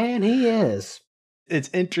 Man, he is. It's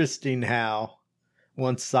interesting how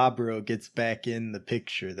once Saburo gets back in the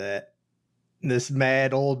picture, that this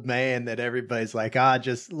mad old man that everybody's like,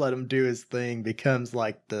 just let him do his thing, becomes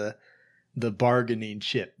like the bargaining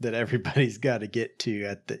chip that everybody's got to get to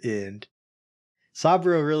at the end.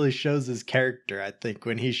 Saburo really shows his character, I think,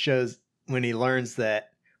 when he learns that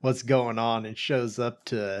what's going on and shows up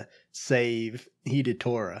to save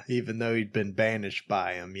Hidetora, even though he'd been banished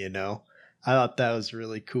by him, I thought that was a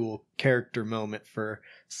really cool character moment for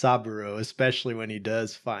Saburo, especially when he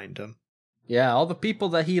does find him. Yeah, all the people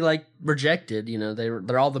that he like rejected,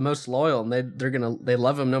 they're all the most loyal, and they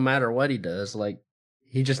love him no matter what he does. Like,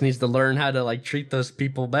 he just needs to learn how to like treat those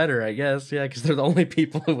people better, I guess. Yeah, because they're the only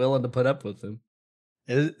people who are willing to put up with him.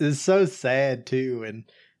 It's so sad too when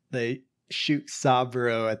they shoot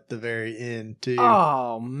Saburo at the very end too.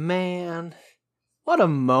 Oh man, what a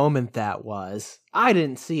moment that was! I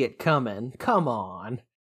didn't see it coming. Come on.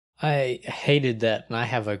 I hated that, and I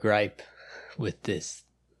have a gripe with this.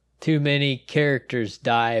 Too many characters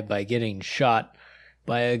die by getting shot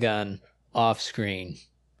by a gun off screen.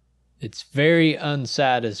 It's very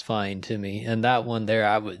unsatisfying to me. And that one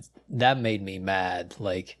there, that made me mad.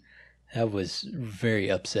 Like, that was very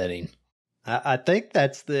upsetting. I think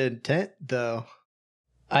that's the intent, though.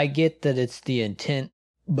 I get that it's the intent,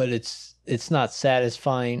 but it's not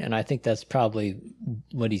satisfying, and I think that's probably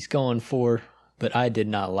what he's going for, but I did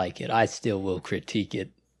not like it. I still will critique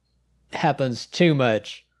it. Happens too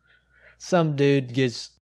much. Some dude he's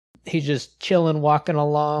just chilling, walking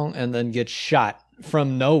along, and then gets shot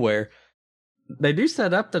from nowhere. They do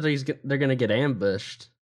set up that they're going to get ambushed.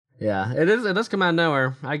 Yeah, it does come out of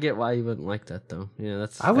nowhere. I get why you wouldn't like that, though. Yeah,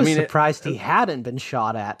 I was surprised he hadn't been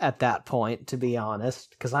shot at that point, to be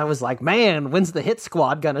honest, because I was like, man, when's the hit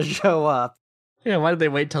squad gonna show up? Yeah, why did they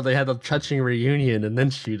wait till they had the touching reunion and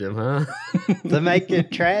then shoot him, huh? To make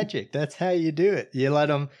it tragic. That's how you do it. You let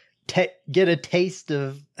them get a taste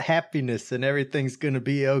of happiness and everything's gonna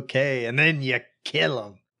be okay, and then you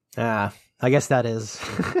kill them. I guess that is...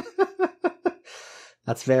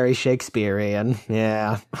 That's very Shakespearean,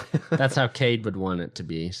 yeah. That's how Cade would want it to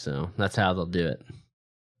be, so that's how they'll do it.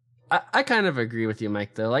 I kind of agree with you,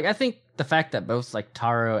 Mike, though. Like, I think the fact that both, like,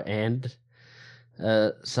 Taro and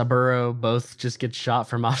Saburo both just get shot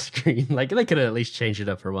from off screen, like, they could have at least changed it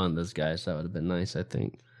up for one of those guys. That would have been nice, I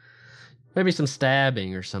think. Maybe some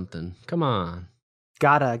stabbing or something. Come on.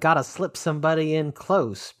 Gotta slip somebody in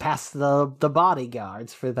close, past the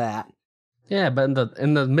bodyguards for that. Yeah, but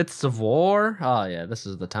in the midst of war, oh yeah, this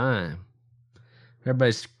is the time.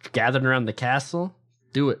 Everybody's gathering around the castle.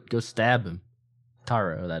 Do it. Go stab him.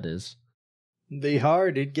 Taro, that is. Be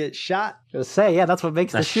hard. He'd get shot. Just say, yeah, that's what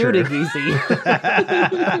makes the shooting easy.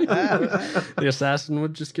 The assassin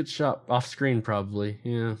would just get shot off screen, probably.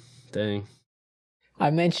 Yeah, dang. I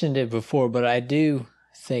mentioned it before, but I do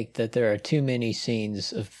think that there are too many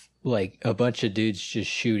scenes of like a bunch of dudes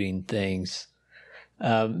just shooting things.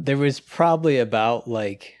 There was probably about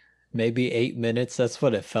like maybe 8 minutes. That's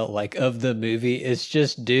what it felt like of the movie. It's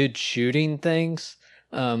just dudes shooting things,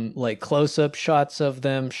 like close-up shots of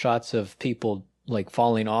them, shots of people like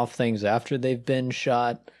falling off things after they've been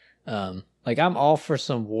shot. Like I'm all for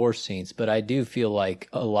some war scenes, but I do feel like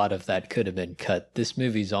a lot of that could have been cut. This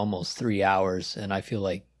movie's almost 3 hours, and I feel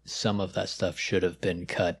like some of that stuff should have been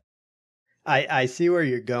cut. I see where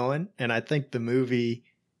you're going, and I think the movie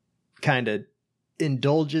kind of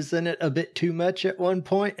indulges in it a bit too much at one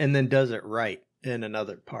point and then does it right in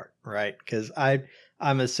another part, right? Because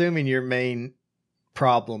I'm assuming your main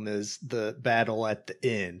problem is the battle at the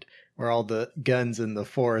end where all the guns in the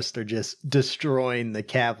forest are just destroying the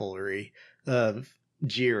cavalry of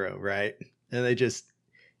Jiro, right? And they just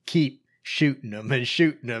keep shooting them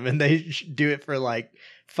and they do it for like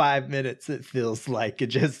 5 minutes, it feels like, it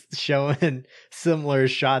just showing similar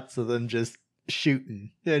shots of them just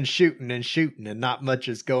shooting and not much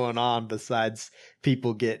is going on besides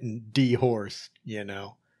people getting dehorsed, you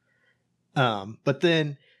know. But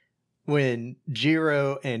then when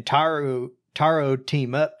Jiro and Taro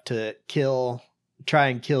team up to try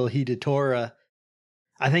and kill Hidatora,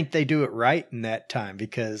 I think they do it right in that time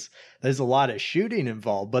because there's a lot of shooting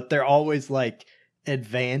involved, but they're always like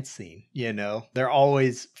advancing, you know. They're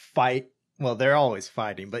always they're always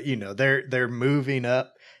fighting, but you know, they're moving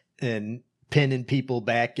up and pinning people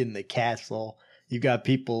back in the castle. You got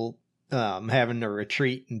people having to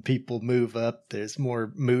retreat and people move up. There's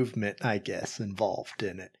more movement, I guess, involved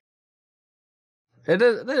in it.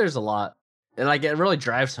 There's a lot. And like it really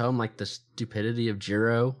drives home like the stupidity of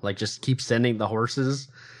Jiro, like just keep sending the horses.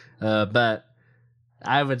 But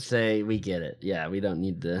I would say we get it. Yeah, we don't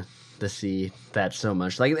need to see that so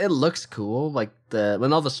much. Like it looks cool, like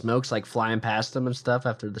when all the smoke's like flying past them and stuff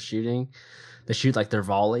after the shooting. They shoot like their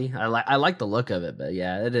volley. I like the look of it, but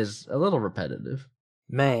yeah, it is a little repetitive.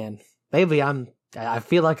 Man, maybe I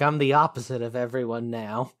feel like I'm the opposite of everyone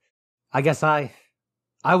now. I guess I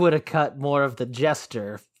would have cut more of the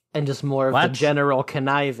jester and just more of the general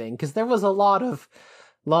conniving, because there was a lot of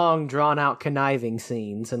long, drawn-out conniving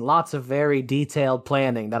scenes and lots of very detailed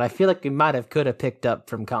planning that I feel like we could have picked up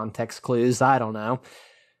from context clues. I don't know.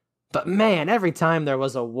 But man, every time there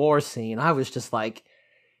was a war scene, I was just like,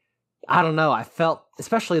 I don't know, I felt,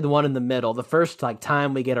 especially the one in the middle, the first like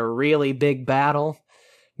time we get a really big battle,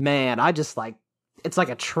 man, I just like, it's like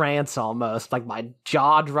a trance almost, like my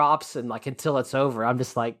jaw drops and like until it's over, I'm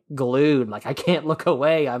just like glued, like I can't look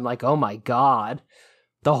away. I'm like, oh my God,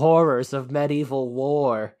 the horrors of medieval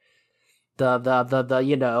war, the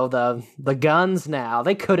you know, the guns now,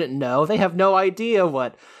 they couldn't know, they have no idea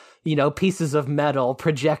what, you know, pieces of metal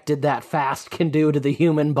projected that fast can do to the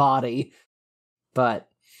human body. But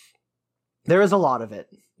there is a lot of it,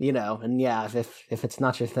 you know, and yeah, if it's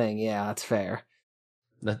not your thing, yeah, that's fair.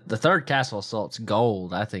 The third castle assault's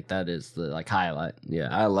gold. I think that is the like highlight. Yeah,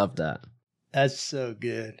 I love that. That's so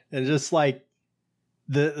good. And just like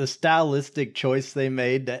the stylistic choice they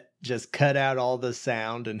made that just cut out all the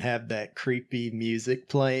sound and have that creepy music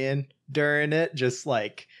playing during it, just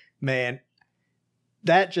like, man,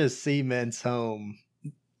 that just cements home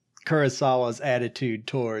Kurosawa's attitude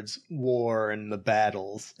towards war and the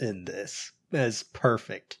battles in this as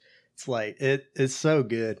perfect. It's like it's so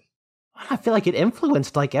good. I feel like it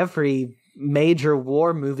influenced like every major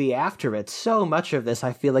war movie after it. So much of this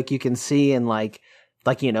I feel like you can see in like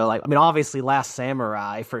you know, like I mean obviously Last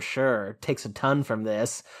Samurai for sure takes a ton from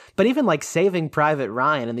this, but even like Saving Private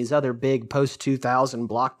Ryan and these other big post 2000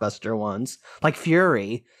 blockbuster ones, like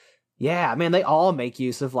Fury. Yeah, man, they all make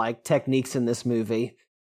use of like techniques in this movie.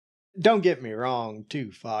 Don't get me wrong,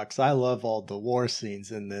 too, Fox. I love all the war scenes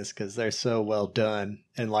in this because they're so well done,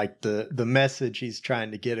 and like the message he's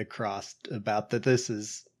trying to get across about that this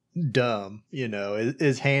is dumb, you know,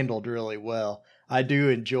 is handled really well. I do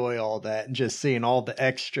enjoy all that, and just seeing all the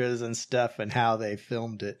extras and stuff and how they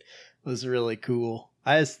filmed it was really cool.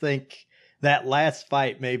 I just think that last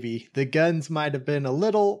fight, maybe the guns might have been a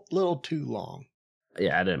little too long.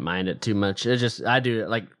 Yeah, I didn't mind it too much. It just I do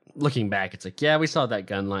like. Looking back, it's like, yeah, we saw that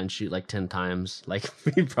gun line shoot like 10 times. Like,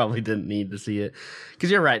 we probably didn't need to see it.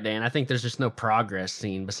 Because you're right, Dan. I think there's just no progress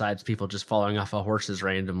scene besides people just falling off of horses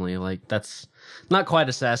randomly. Like, that's not quite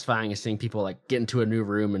as satisfying as seeing people, like, get into a new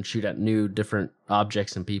room and shoot at new, different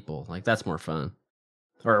objects and people. Like, that's more fun.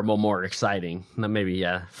 Or, well, more exciting. Now, maybe,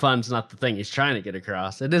 yeah, fun's not the thing he's trying to get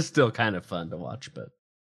across. It is still kind of fun to watch, but...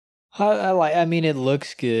 I mean, it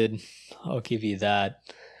looks good. I'll give you that.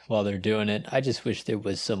 While they're doing it, I just wish there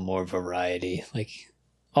was some more variety. Like,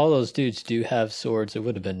 all those dudes do have swords. It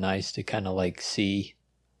would have been nice to kind of like see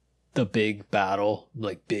the big battle,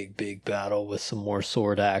 like big battle with some more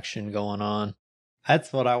sword action going on.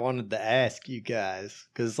 That's what I wanted to ask you guys,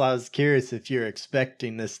 because I was curious if you're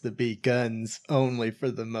expecting this to be guns only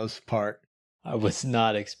for the most part. I was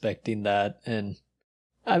not expecting that, and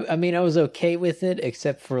I mean, I was okay with it,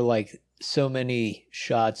 except for like so many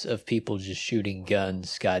shots of people just shooting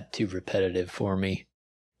guns got too repetitive for me.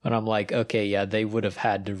 But I'm like, okay, yeah, they would have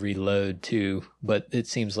had to reload too, but it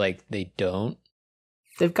seems like they don't.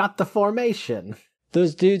 They've got the formation.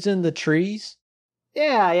 Those dudes in the trees?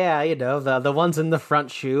 Yeah, you know, the ones in the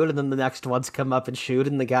front shoot, and then the next ones come up and shoot,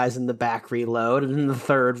 and the guys in the back reload, and then the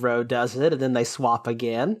third row does it, and then they swap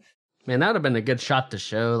again. Man, that would have been a good shot to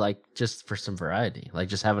show, like, just for some variety. Like,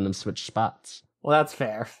 just having them switch spots. Well, that's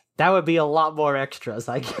fair. That would be a lot more extras,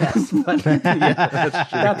 I guess. But Yeah, that's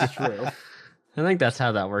true. That's true. I think that's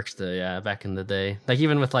how that works, though. Yeah, back in the day, like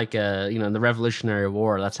even with like you know, in the Revolutionary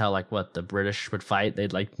War, that's how like what the British would fight.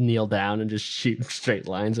 They'd like kneel down and just shoot straight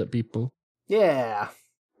lines at people. Yeah.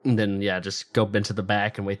 And then yeah, just go into the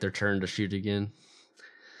back and wait their turn to shoot again.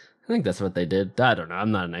 I think that's what they did. I don't know.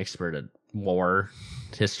 I'm not an expert at war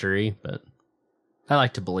history, but I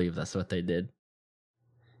like to believe that's what they did.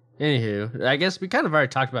 Anywho, I guess we kind of already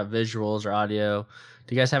talked about visuals or audio.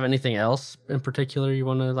 Do you guys have anything else in particular you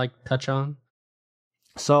want to like touch on?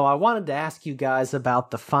 So I wanted to ask you guys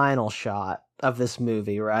about the final shot of this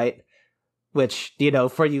movie, right? Which, you know,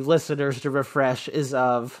 for you listeners to refresh, is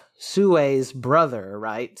of Sue's brother,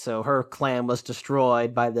 right? So her clan was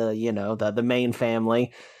destroyed by the, you know, the main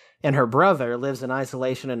family, and her brother lives in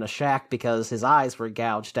isolation in a shack because his eyes were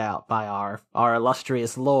gouged out by our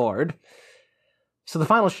illustrious lord. So the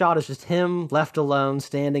final shot is just him left alone,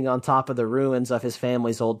 standing on top of the ruins of his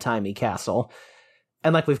family's old-timey castle.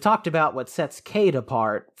 And like we've talked about, what sets Kate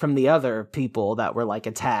apart from the other people that were like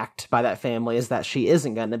attacked by that family is that she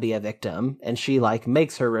isn't going to be a victim, and she like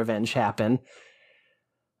makes her revenge happen.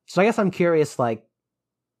 So I guess I'm curious, like,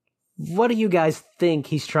 what do you guys think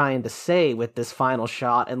he's trying to say with this final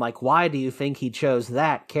shot, and like why do you think he chose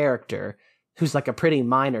that character, who's like a pretty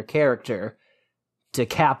minor character, to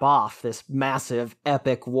cap off this massive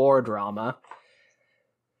epic war drama?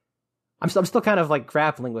 I'm still kind of like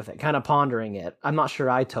grappling with it, kind of pondering it. I'm not sure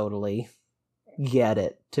I totally get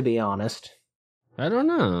it, to be honest. I don't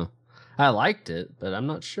know. I liked it, but I'm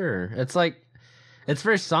not sure. It's like, it's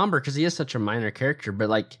very somber because he is such a minor character, but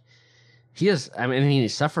like, I mean, he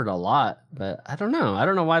suffered a lot, but I don't know. I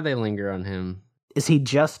don't know why they linger on him. Is he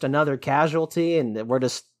just another casualty and we're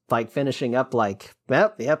just like finishing up like,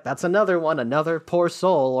 yep, that's another one, another poor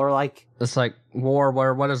soul, or like... It's like war,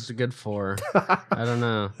 what is it good for? I don't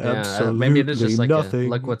know. Absolutely maybe it is just like nothing.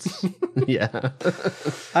 look what's... Yeah.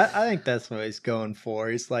 I think that's what he's going for.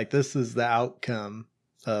 He's like, this is the outcome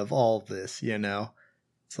of all this, you know?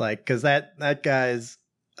 It's like, because that guy's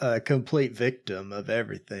a complete victim of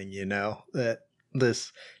everything, you know, that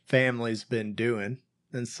this family's been doing.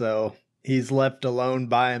 And so he's left alone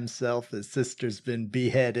by himself. His sister's been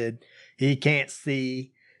beheaded. He can't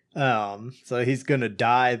see. So he's going to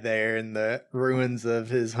die there in the ruins of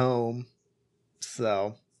his home.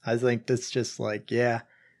 So I think that's just like, yeah,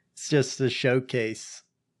 it's just to showcase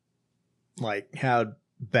like how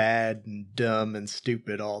bad and dumb and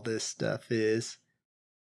stupid all this stuff is.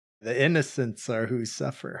 The innocents are who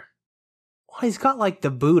suffer. Well, he's got like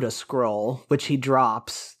the Buddha scroll, which he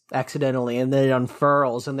drops accidentally, and then it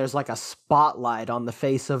unfurls, and there's like a spotlight on the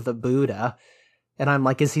face of the Buddha. And I'm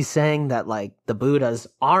like, is he saying that like the Buddhas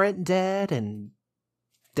aren't dead and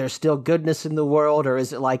there's still goodness in the world? Or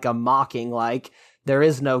is it like a mocking, like there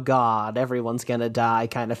is no God, everyone's gonna die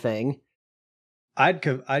kind of thing?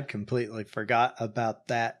 I'd completely forgot about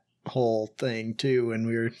that whole thing too when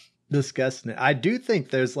we were discussing it. I do think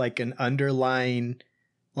there's like an underlying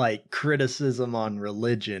like criticism on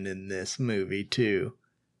religion in this movie too.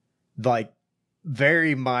 Like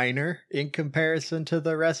very minor in comparison to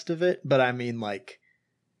the rest of it, but I mean like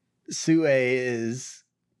Sue is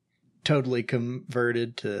totally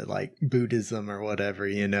converted to like Buddhism or whatever,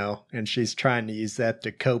 you know, and she's trying to use that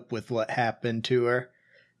to cope with what happened to her.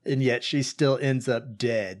 And yet she still ends up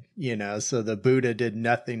dead, you know, so the Buddha did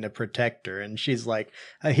nothing to protect her. And she's like,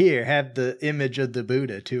 here, have the image of the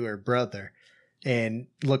Buddha to her brother. And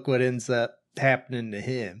look what ends up happening to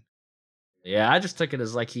him. Yeah, I just took it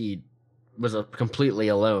as like he was completely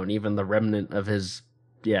alone. Even the remnant of his,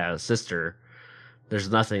 sister, there's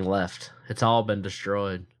nothing left. It's all been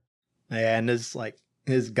destroyed. Yeah, and it's like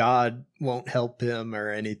his God won't help him or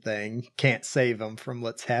anything. Can't save him from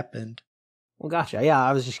what's happened. Well, gotcha. Yeah,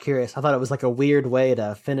 I was just curious. I thought it was like a weird way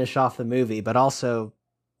to finish off the movie, but also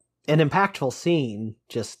an impactful scene,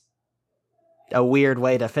 just a weird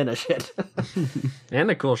way to finish it.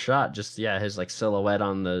 And a cool shot, just, his like silhouette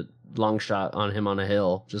on the long shot on him on a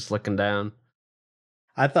hill, just looking down.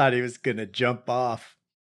 I thought he was going to jump off.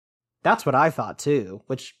 That's what I thought too,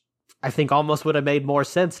 which I think almost would have made more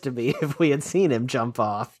sense to me if we had seen him jump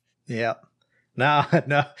off. Yep. No,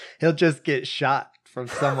 he'll just get shot from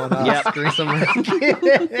someone off screen.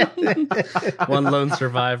 One lone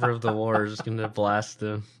survivor of the war is just going to blast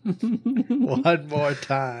him. One more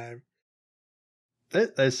time.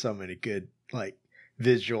 There's so many good, like,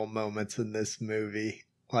 visual moments in this movie.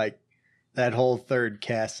 Like, that whole third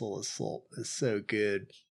castle assault is so good.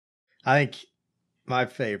 I think my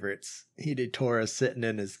favorites, Hidetora sitting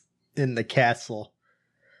in the castle,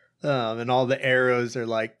 and all the arrows are,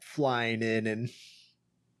 like, flying in, and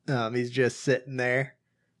he's just sitting there.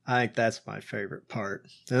 I think that's my favorite part.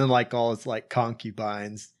 And then like all his like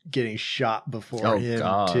concubines getting shot before him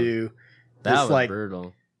too. That it's was like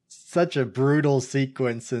brutal. Such a brutal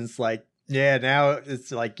sequence. And it's like, now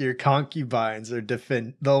it's like your concubines are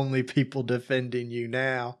the only people defending you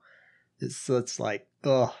now. It's like,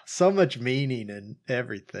 so much meaning in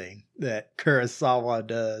everything that Kurosawa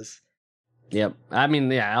does. Yep. I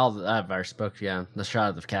mean, I've already spoke. Yeah, the shot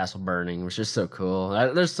of the castle burning was just so cool.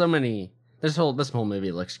 There's so many. This whole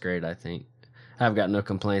movie looks great. I think I've got no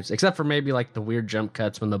complaints, except for maybe like the weird jump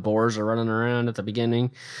cuts when the boars are running around at the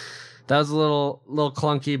beginning. That was a little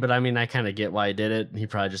clunky, but I mean, I kind of get why he did it. He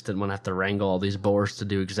probably just didn't want to have to wrangle all these boars to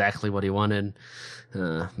do exactly what he wanted.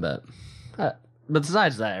 But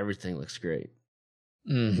besides that, everything looks great.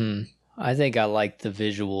 Mm-hmm. I think I like the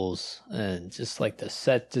visuals and just like the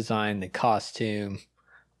set design, the costume,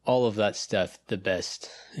 all of that stuff the best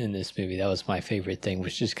in this movie. That was my favorite thing,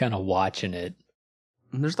 was just kind of watching it.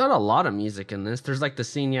 There's not a lot of music in this. There's like the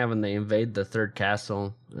scene, when they invade the third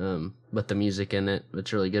castle, with the music in it.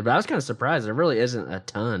 It's really good. But I was kind of surprised. There really isn't a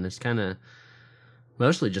ton. It's kind of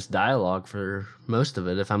mostly just dialogue for most of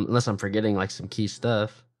it, unless I'm forgetting like some key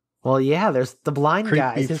stuff. Well, yeah, there's the blind Creepy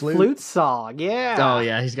guy, his flute. flute song, yeah. Oh,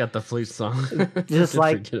 yeah, he's got the flute song. Just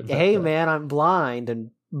like, hey, that. man, I'm blind,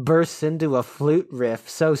 and bursts into a flute riff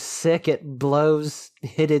so sick it blows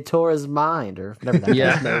Hidetora's mind, or whatever that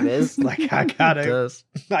guy's name is. Like, I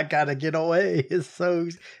gotta get away. It's so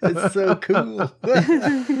cool.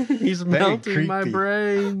 He's Very melting my creepy.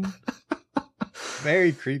 brain.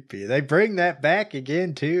 Very creepy. They bring that back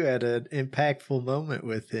again, too, at an impactful moment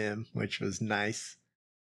with him, which was nice.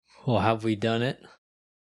 Well, have we done it?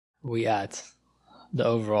 We at the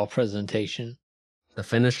overall presentation. The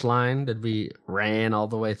finish line, did we ran all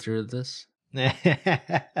the way through this?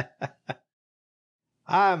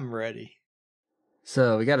 I'm ready.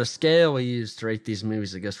 So we got a scale we use to rate these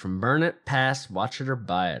movies. It goes from burn it, pass, watch it, or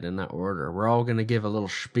buy it in that order. We're all going to give a little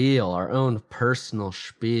spiel, our own personal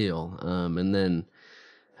spiel. And then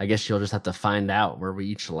I guess you'll just have to find out where we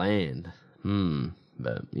each land.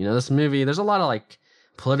 But, this movie, there's a lot of like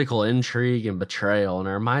political intrigue and betrayal, and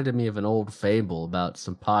it reminded me of an old fable about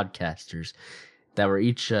some podcasters that were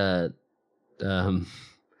each granted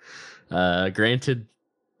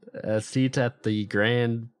a seat at the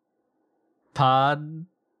Grand Pod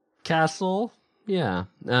Castle. Yeah.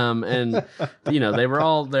 And they were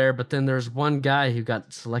all there, but then there's one guy who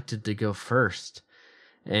got selected to go first.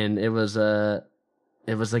 And it was a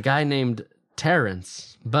guy named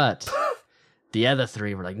Terrence, but the other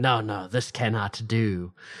three were like, no, this cannot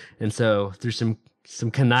do. And so through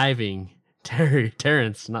some conniving,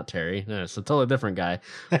 Terrence, not Terry, no, it's a totally different guy,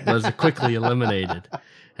 was quickly eliminated.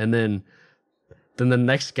 And then the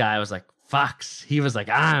next guy was like, Fox. He was like,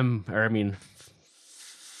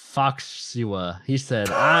 Fox Siwa. He said,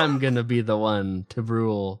 I'm going to be the one to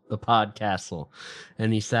rule the pod castle.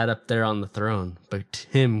 And he sat up there on the throne. But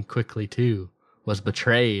him quickly, too, was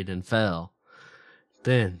betrayed and fell.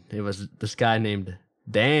 Then it was this guy named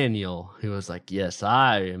Daniel who was like, yes,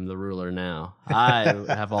 I am the ruler now. I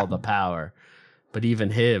have all the power. But even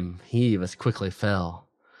him, he was quickly fell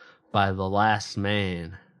by the last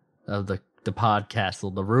man of the pod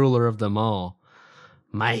castle, the ruler of them all,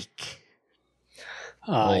 Mike.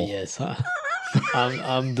 Ah, yes, huh?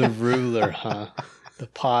 I'm the ruler, huh? The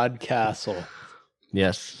pod castle.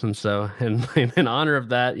 Yes, and so in honor of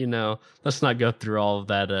that, let's not go through all of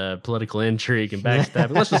that political intrigue and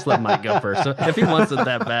backstabbing. Let's just let Mike go first. So if he wants it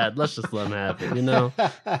that bad, let's just let him have it,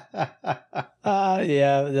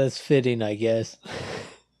 Yeah, that's fitting, I guess.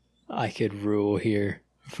 I could rule here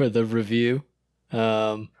for the review,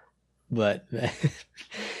 but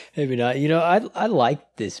maybe not. I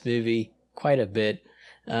liked this movie quite a bit.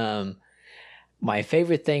 My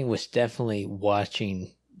favorite thing was definitely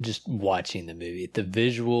watching the movie. The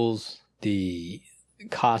visuals, the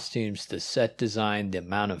costumes, the set design, the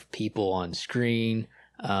amount of people on screen.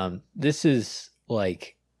 This is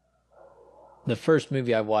like the first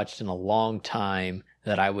movie I've watched in a long time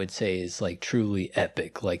that I would say is like truly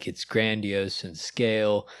epic. Like it's grandiose in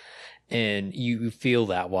scale, and you feel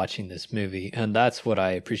that watching this movie, and that's what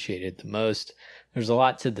I appreciated the most. There's a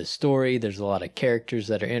lot to the story. There's a lot of characters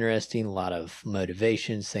that are interesting, a lot of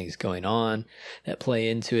motivations, things going on that play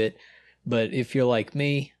into it. But if you're like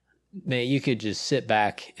me, man, you could just sit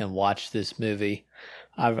back and watch this movie.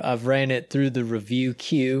 I've ran it through the review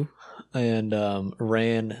queue, and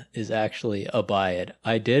Ran is actually a buy it.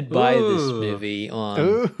 I did buy this movie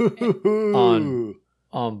on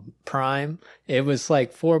Prime. It was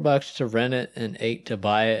like $4 to rent it and $8 to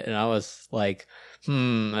buy it, and I was like,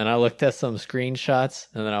 and I looked at some screenshots,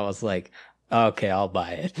 and then I was like, okay, I'll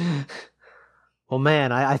buy it. Well,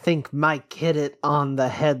 man, I think Mike hit it on the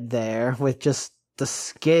head there with just the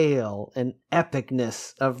scale and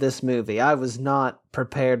epicness of this movie. I was not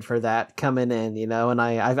prepared for that coming in, and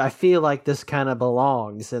I feel like this kind of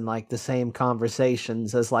belongs in like the same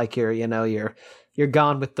conversations as like your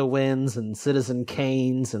Gone with the Winds and Citizen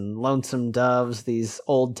Kane's and Lonesome Doves, these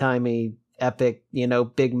old-timey epic,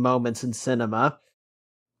 big moments in cinema,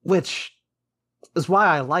 which is why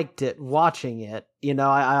I liked it watching it.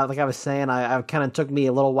 I like I was saying, I kind of took me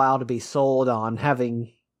a little while to be sold on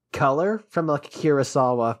having color from like a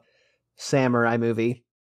Kurosawa samurai movie.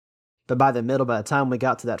 But by the time we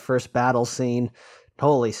got to that first battle scene,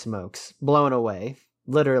 holy smokes, blown away.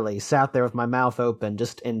 Literally sat there with my mouth open,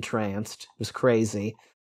 just entranced. It was crazy.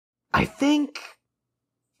 I think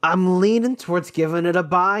I'm leaning towards giving it a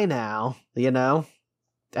buy now,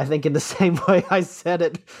 I think in the same way I said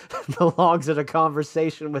it belongs in a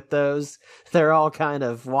conversation with those. They're all kind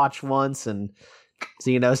of watch once and, so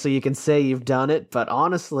you can say you've done it. But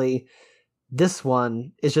honestly, this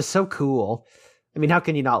one is just so cool. I mean, how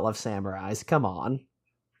can you not love samurais? Come on.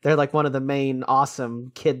 They're like one of the main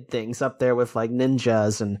awesome kid things up there with like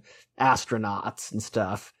ninjas and astronauts and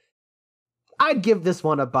stuff. I'd give this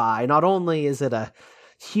one a buy. Not only is it a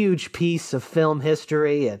huge piece of film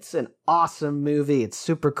history, it's an awesome movie. It's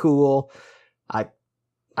super cool.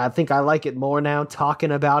 I think I like it more now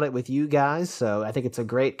talking about it with you guys, so I think it's a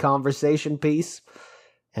great conversation piece.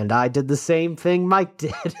 And I did the same thing Mike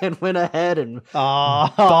did and went ahead and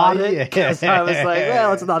bought it because I was like,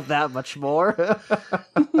 well, it's not that much more.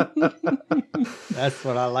 That's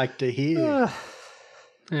what I like to hear.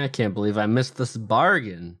 I can't believe I missed this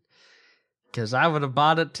bargain because I would have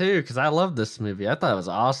bought it too because I love this movie. I thought it was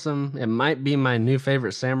awesome. It might be my new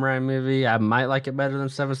favorite samurai movie. I might like it better than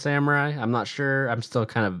Seven Samurai. I'm not sure. I'm still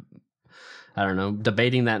kind of,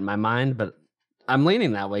 debating that in my mind, but I'm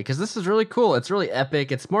leaning that way because this is really cool. It's really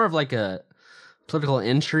epic. It's more of like a political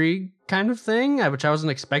intrigue kind of thing, which I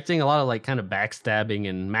wasn't expecting. A lot of like kind of backstabbing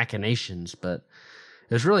and machinations, but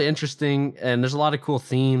it was really interesting. And there's a lot of cool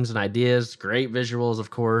themes and ideas. Great visuals, of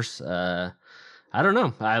course. I don't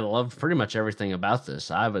know. I loved pretty much everything about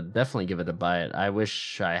this. I would definitely give it a buy it. I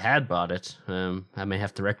wish I had bought it. I may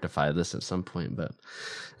have to rectify this at some point, but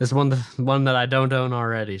it's one that I don't own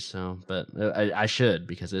already. So, but I should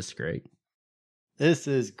because it's great. This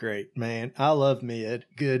is great, man. I love me a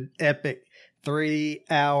good epic 3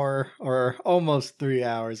 hour or almost 3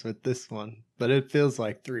 hours with this one, but it feels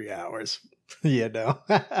like 3 hours, you know.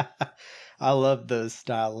 I love those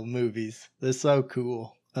style of movies. They're so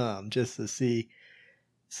cool. Just to see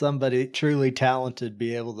somebody truly talented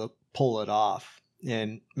be able to pull it off.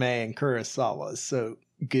 And man, Kurosawa is so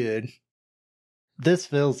good. This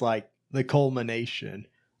feels like the culmination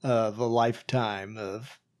of a lifetime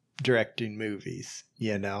of directing movies,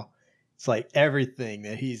 you know. It's like everything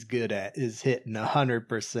that he's good at is hitting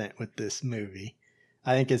 100% with this movie.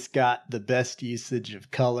 I think it's got the best usage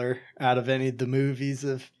of color out of any of the movies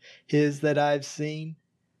of his that I've seen.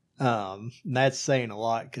 That's saying a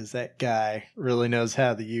lot because that guy really knows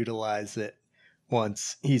how to utilize it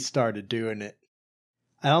once he started doing it.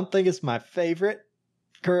 I don't think it's my favorite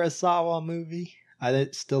Kurosawa movie. I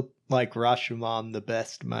still like Rashomon the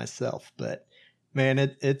best myself, but man,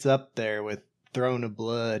 it's up there with Throne of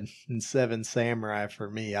Blood and Seven Samurai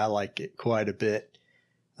for me. I like it quite a bit.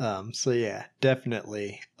 So yeah,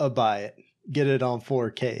 definitely a buy it. Get it on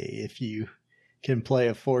 4K if you can play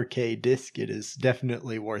a 4K disc. It is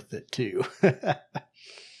definitely worth it too.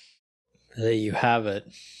 There you have it.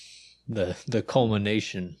 The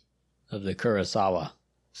culmination of the Kurosawa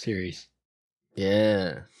series.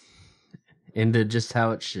 Yeah. Ended just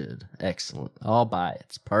how it should. Excellent. All buy it.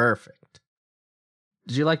 It's perfect.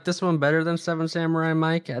 Did you like this one better than Seven Samurai,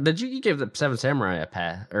 Mike? You gave the Seven Samurai a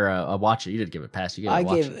pass or a watch it? You did give it a pass. You gave it a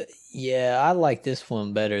watch it. Yeah, I like this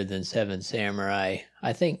one better than Seven Samurai.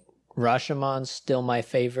 I think Rashomon's still my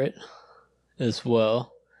favorite as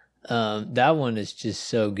well. That one is just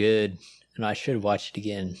so good, and I should watch it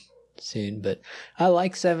again soon. But I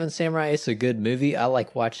like Seven Samurai. It's a good movie. I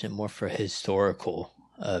like watching it more for a historical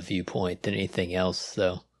viewpoint than anything else,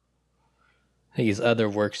 though. I think his other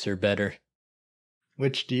works are better.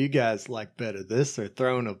 Which do you guys like better, this or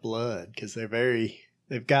Throne of Blood? Because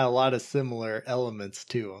they've got a lot of similar elements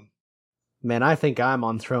to them. Man, I think I'm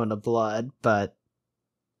on Throne of Blood, but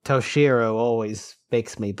Toshiro always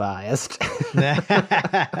makes me biased.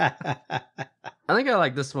 I think I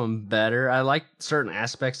like this one better. I like certain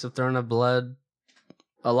aspects of Throne of Blood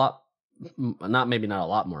a lot. Maybe not a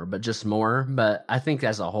lot more, but just more. But I think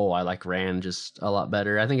as a whole, I like Ran just a lot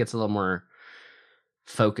better. I think it's a little more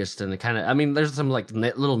focused and there's some like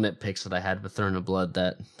little nitpicks that I had with Throne of Blood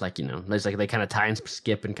that there's like they kind of time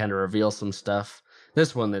skip and kind of reveal some stuff.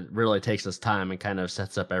 This one that really takes its time and kind of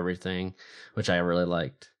sets up everything, which I really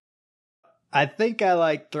liked. I think I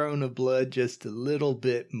like Throne of Blood just a little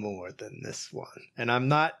bit more than this one, and I'm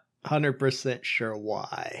not 100% sure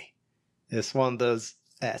why. It's one of those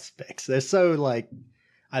aspects. They're so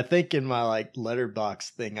I think in my letterbox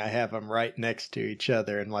thing, I have them right next to each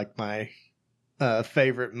other in my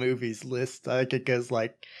favorite movies list. I think it goes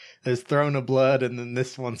there's Throne of Blood and then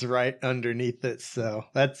this one's right underneath it. So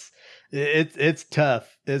it's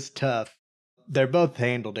tough. It's tough. They're both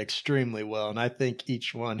handled extremely well, and I think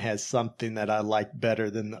each one has something that I like better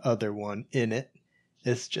than the other one in it.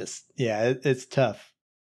 It's just, it's tough.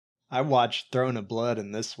 I watched Throne of Blood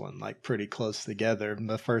and this one pretty close together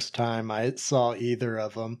the first time I saw either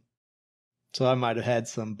of them. So I might have had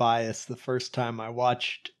some bias the first time I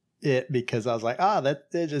watched it because I was like,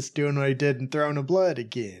 they're just doing what he did in Throne of Blood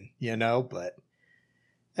again, but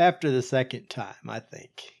after the second time, I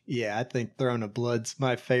think Throne of Blood's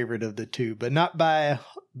my favorite of the two, but not by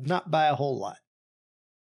a whole lot.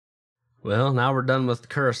 Well, now we're done with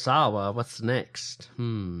Kurosawa. What's next?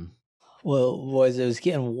 Well, boys, it was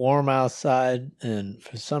getting warm outside, and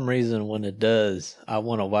for some reason, when it does, I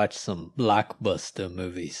want to watch some blockbuster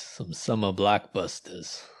movies, some summer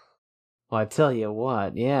blockbusters. Well, I tell you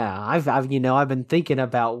what, I've been thinking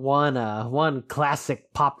about one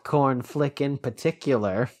classic popcorn flick in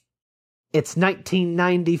particular. It's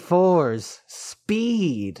 1994's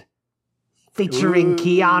Speed, featuring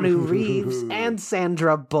Keanu Reeves and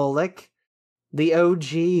Sandra Bullock. The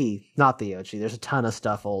OG, not the OG. There's a ton of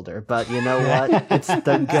stuff older, but you know what? It's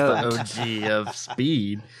the GOAT. It's the OG of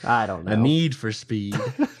Speed. I don't know. A Need for Speed.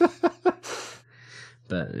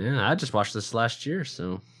 But yeah, I just watched this last year,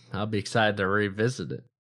 so I'll be excited to revisit it.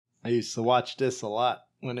 I used to watch this a lot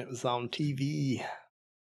when it was on TV.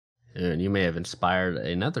 And you may have inspired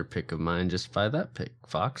another pick of mine just by that pick,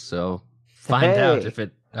 Fox. So find out if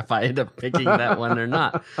it if I end up picking that one or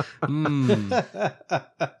not.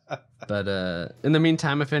 But in the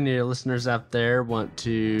meantime, if any of your listeners out there want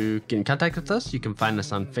to get in contact with us, you can find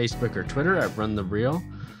us on Facebook or Twitter at Run the Reel,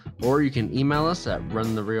 or you can email us at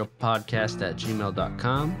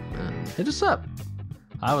runthereelpodcast@gmail.com. Hit us up.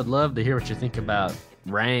 I would love to hear what you think about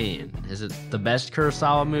Rain. Is it the best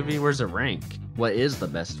Kurosawa movie? Where's it rank? What is the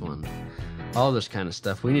best one? All this kind of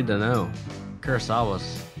stuff. We need to know.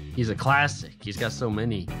 He's a classic. He's got so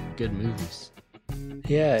many good movies.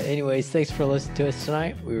 Yeah, anyways, thanks for listening to us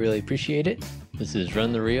tonight. We really appreciate it. This is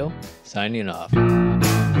Run the Reel, signing off.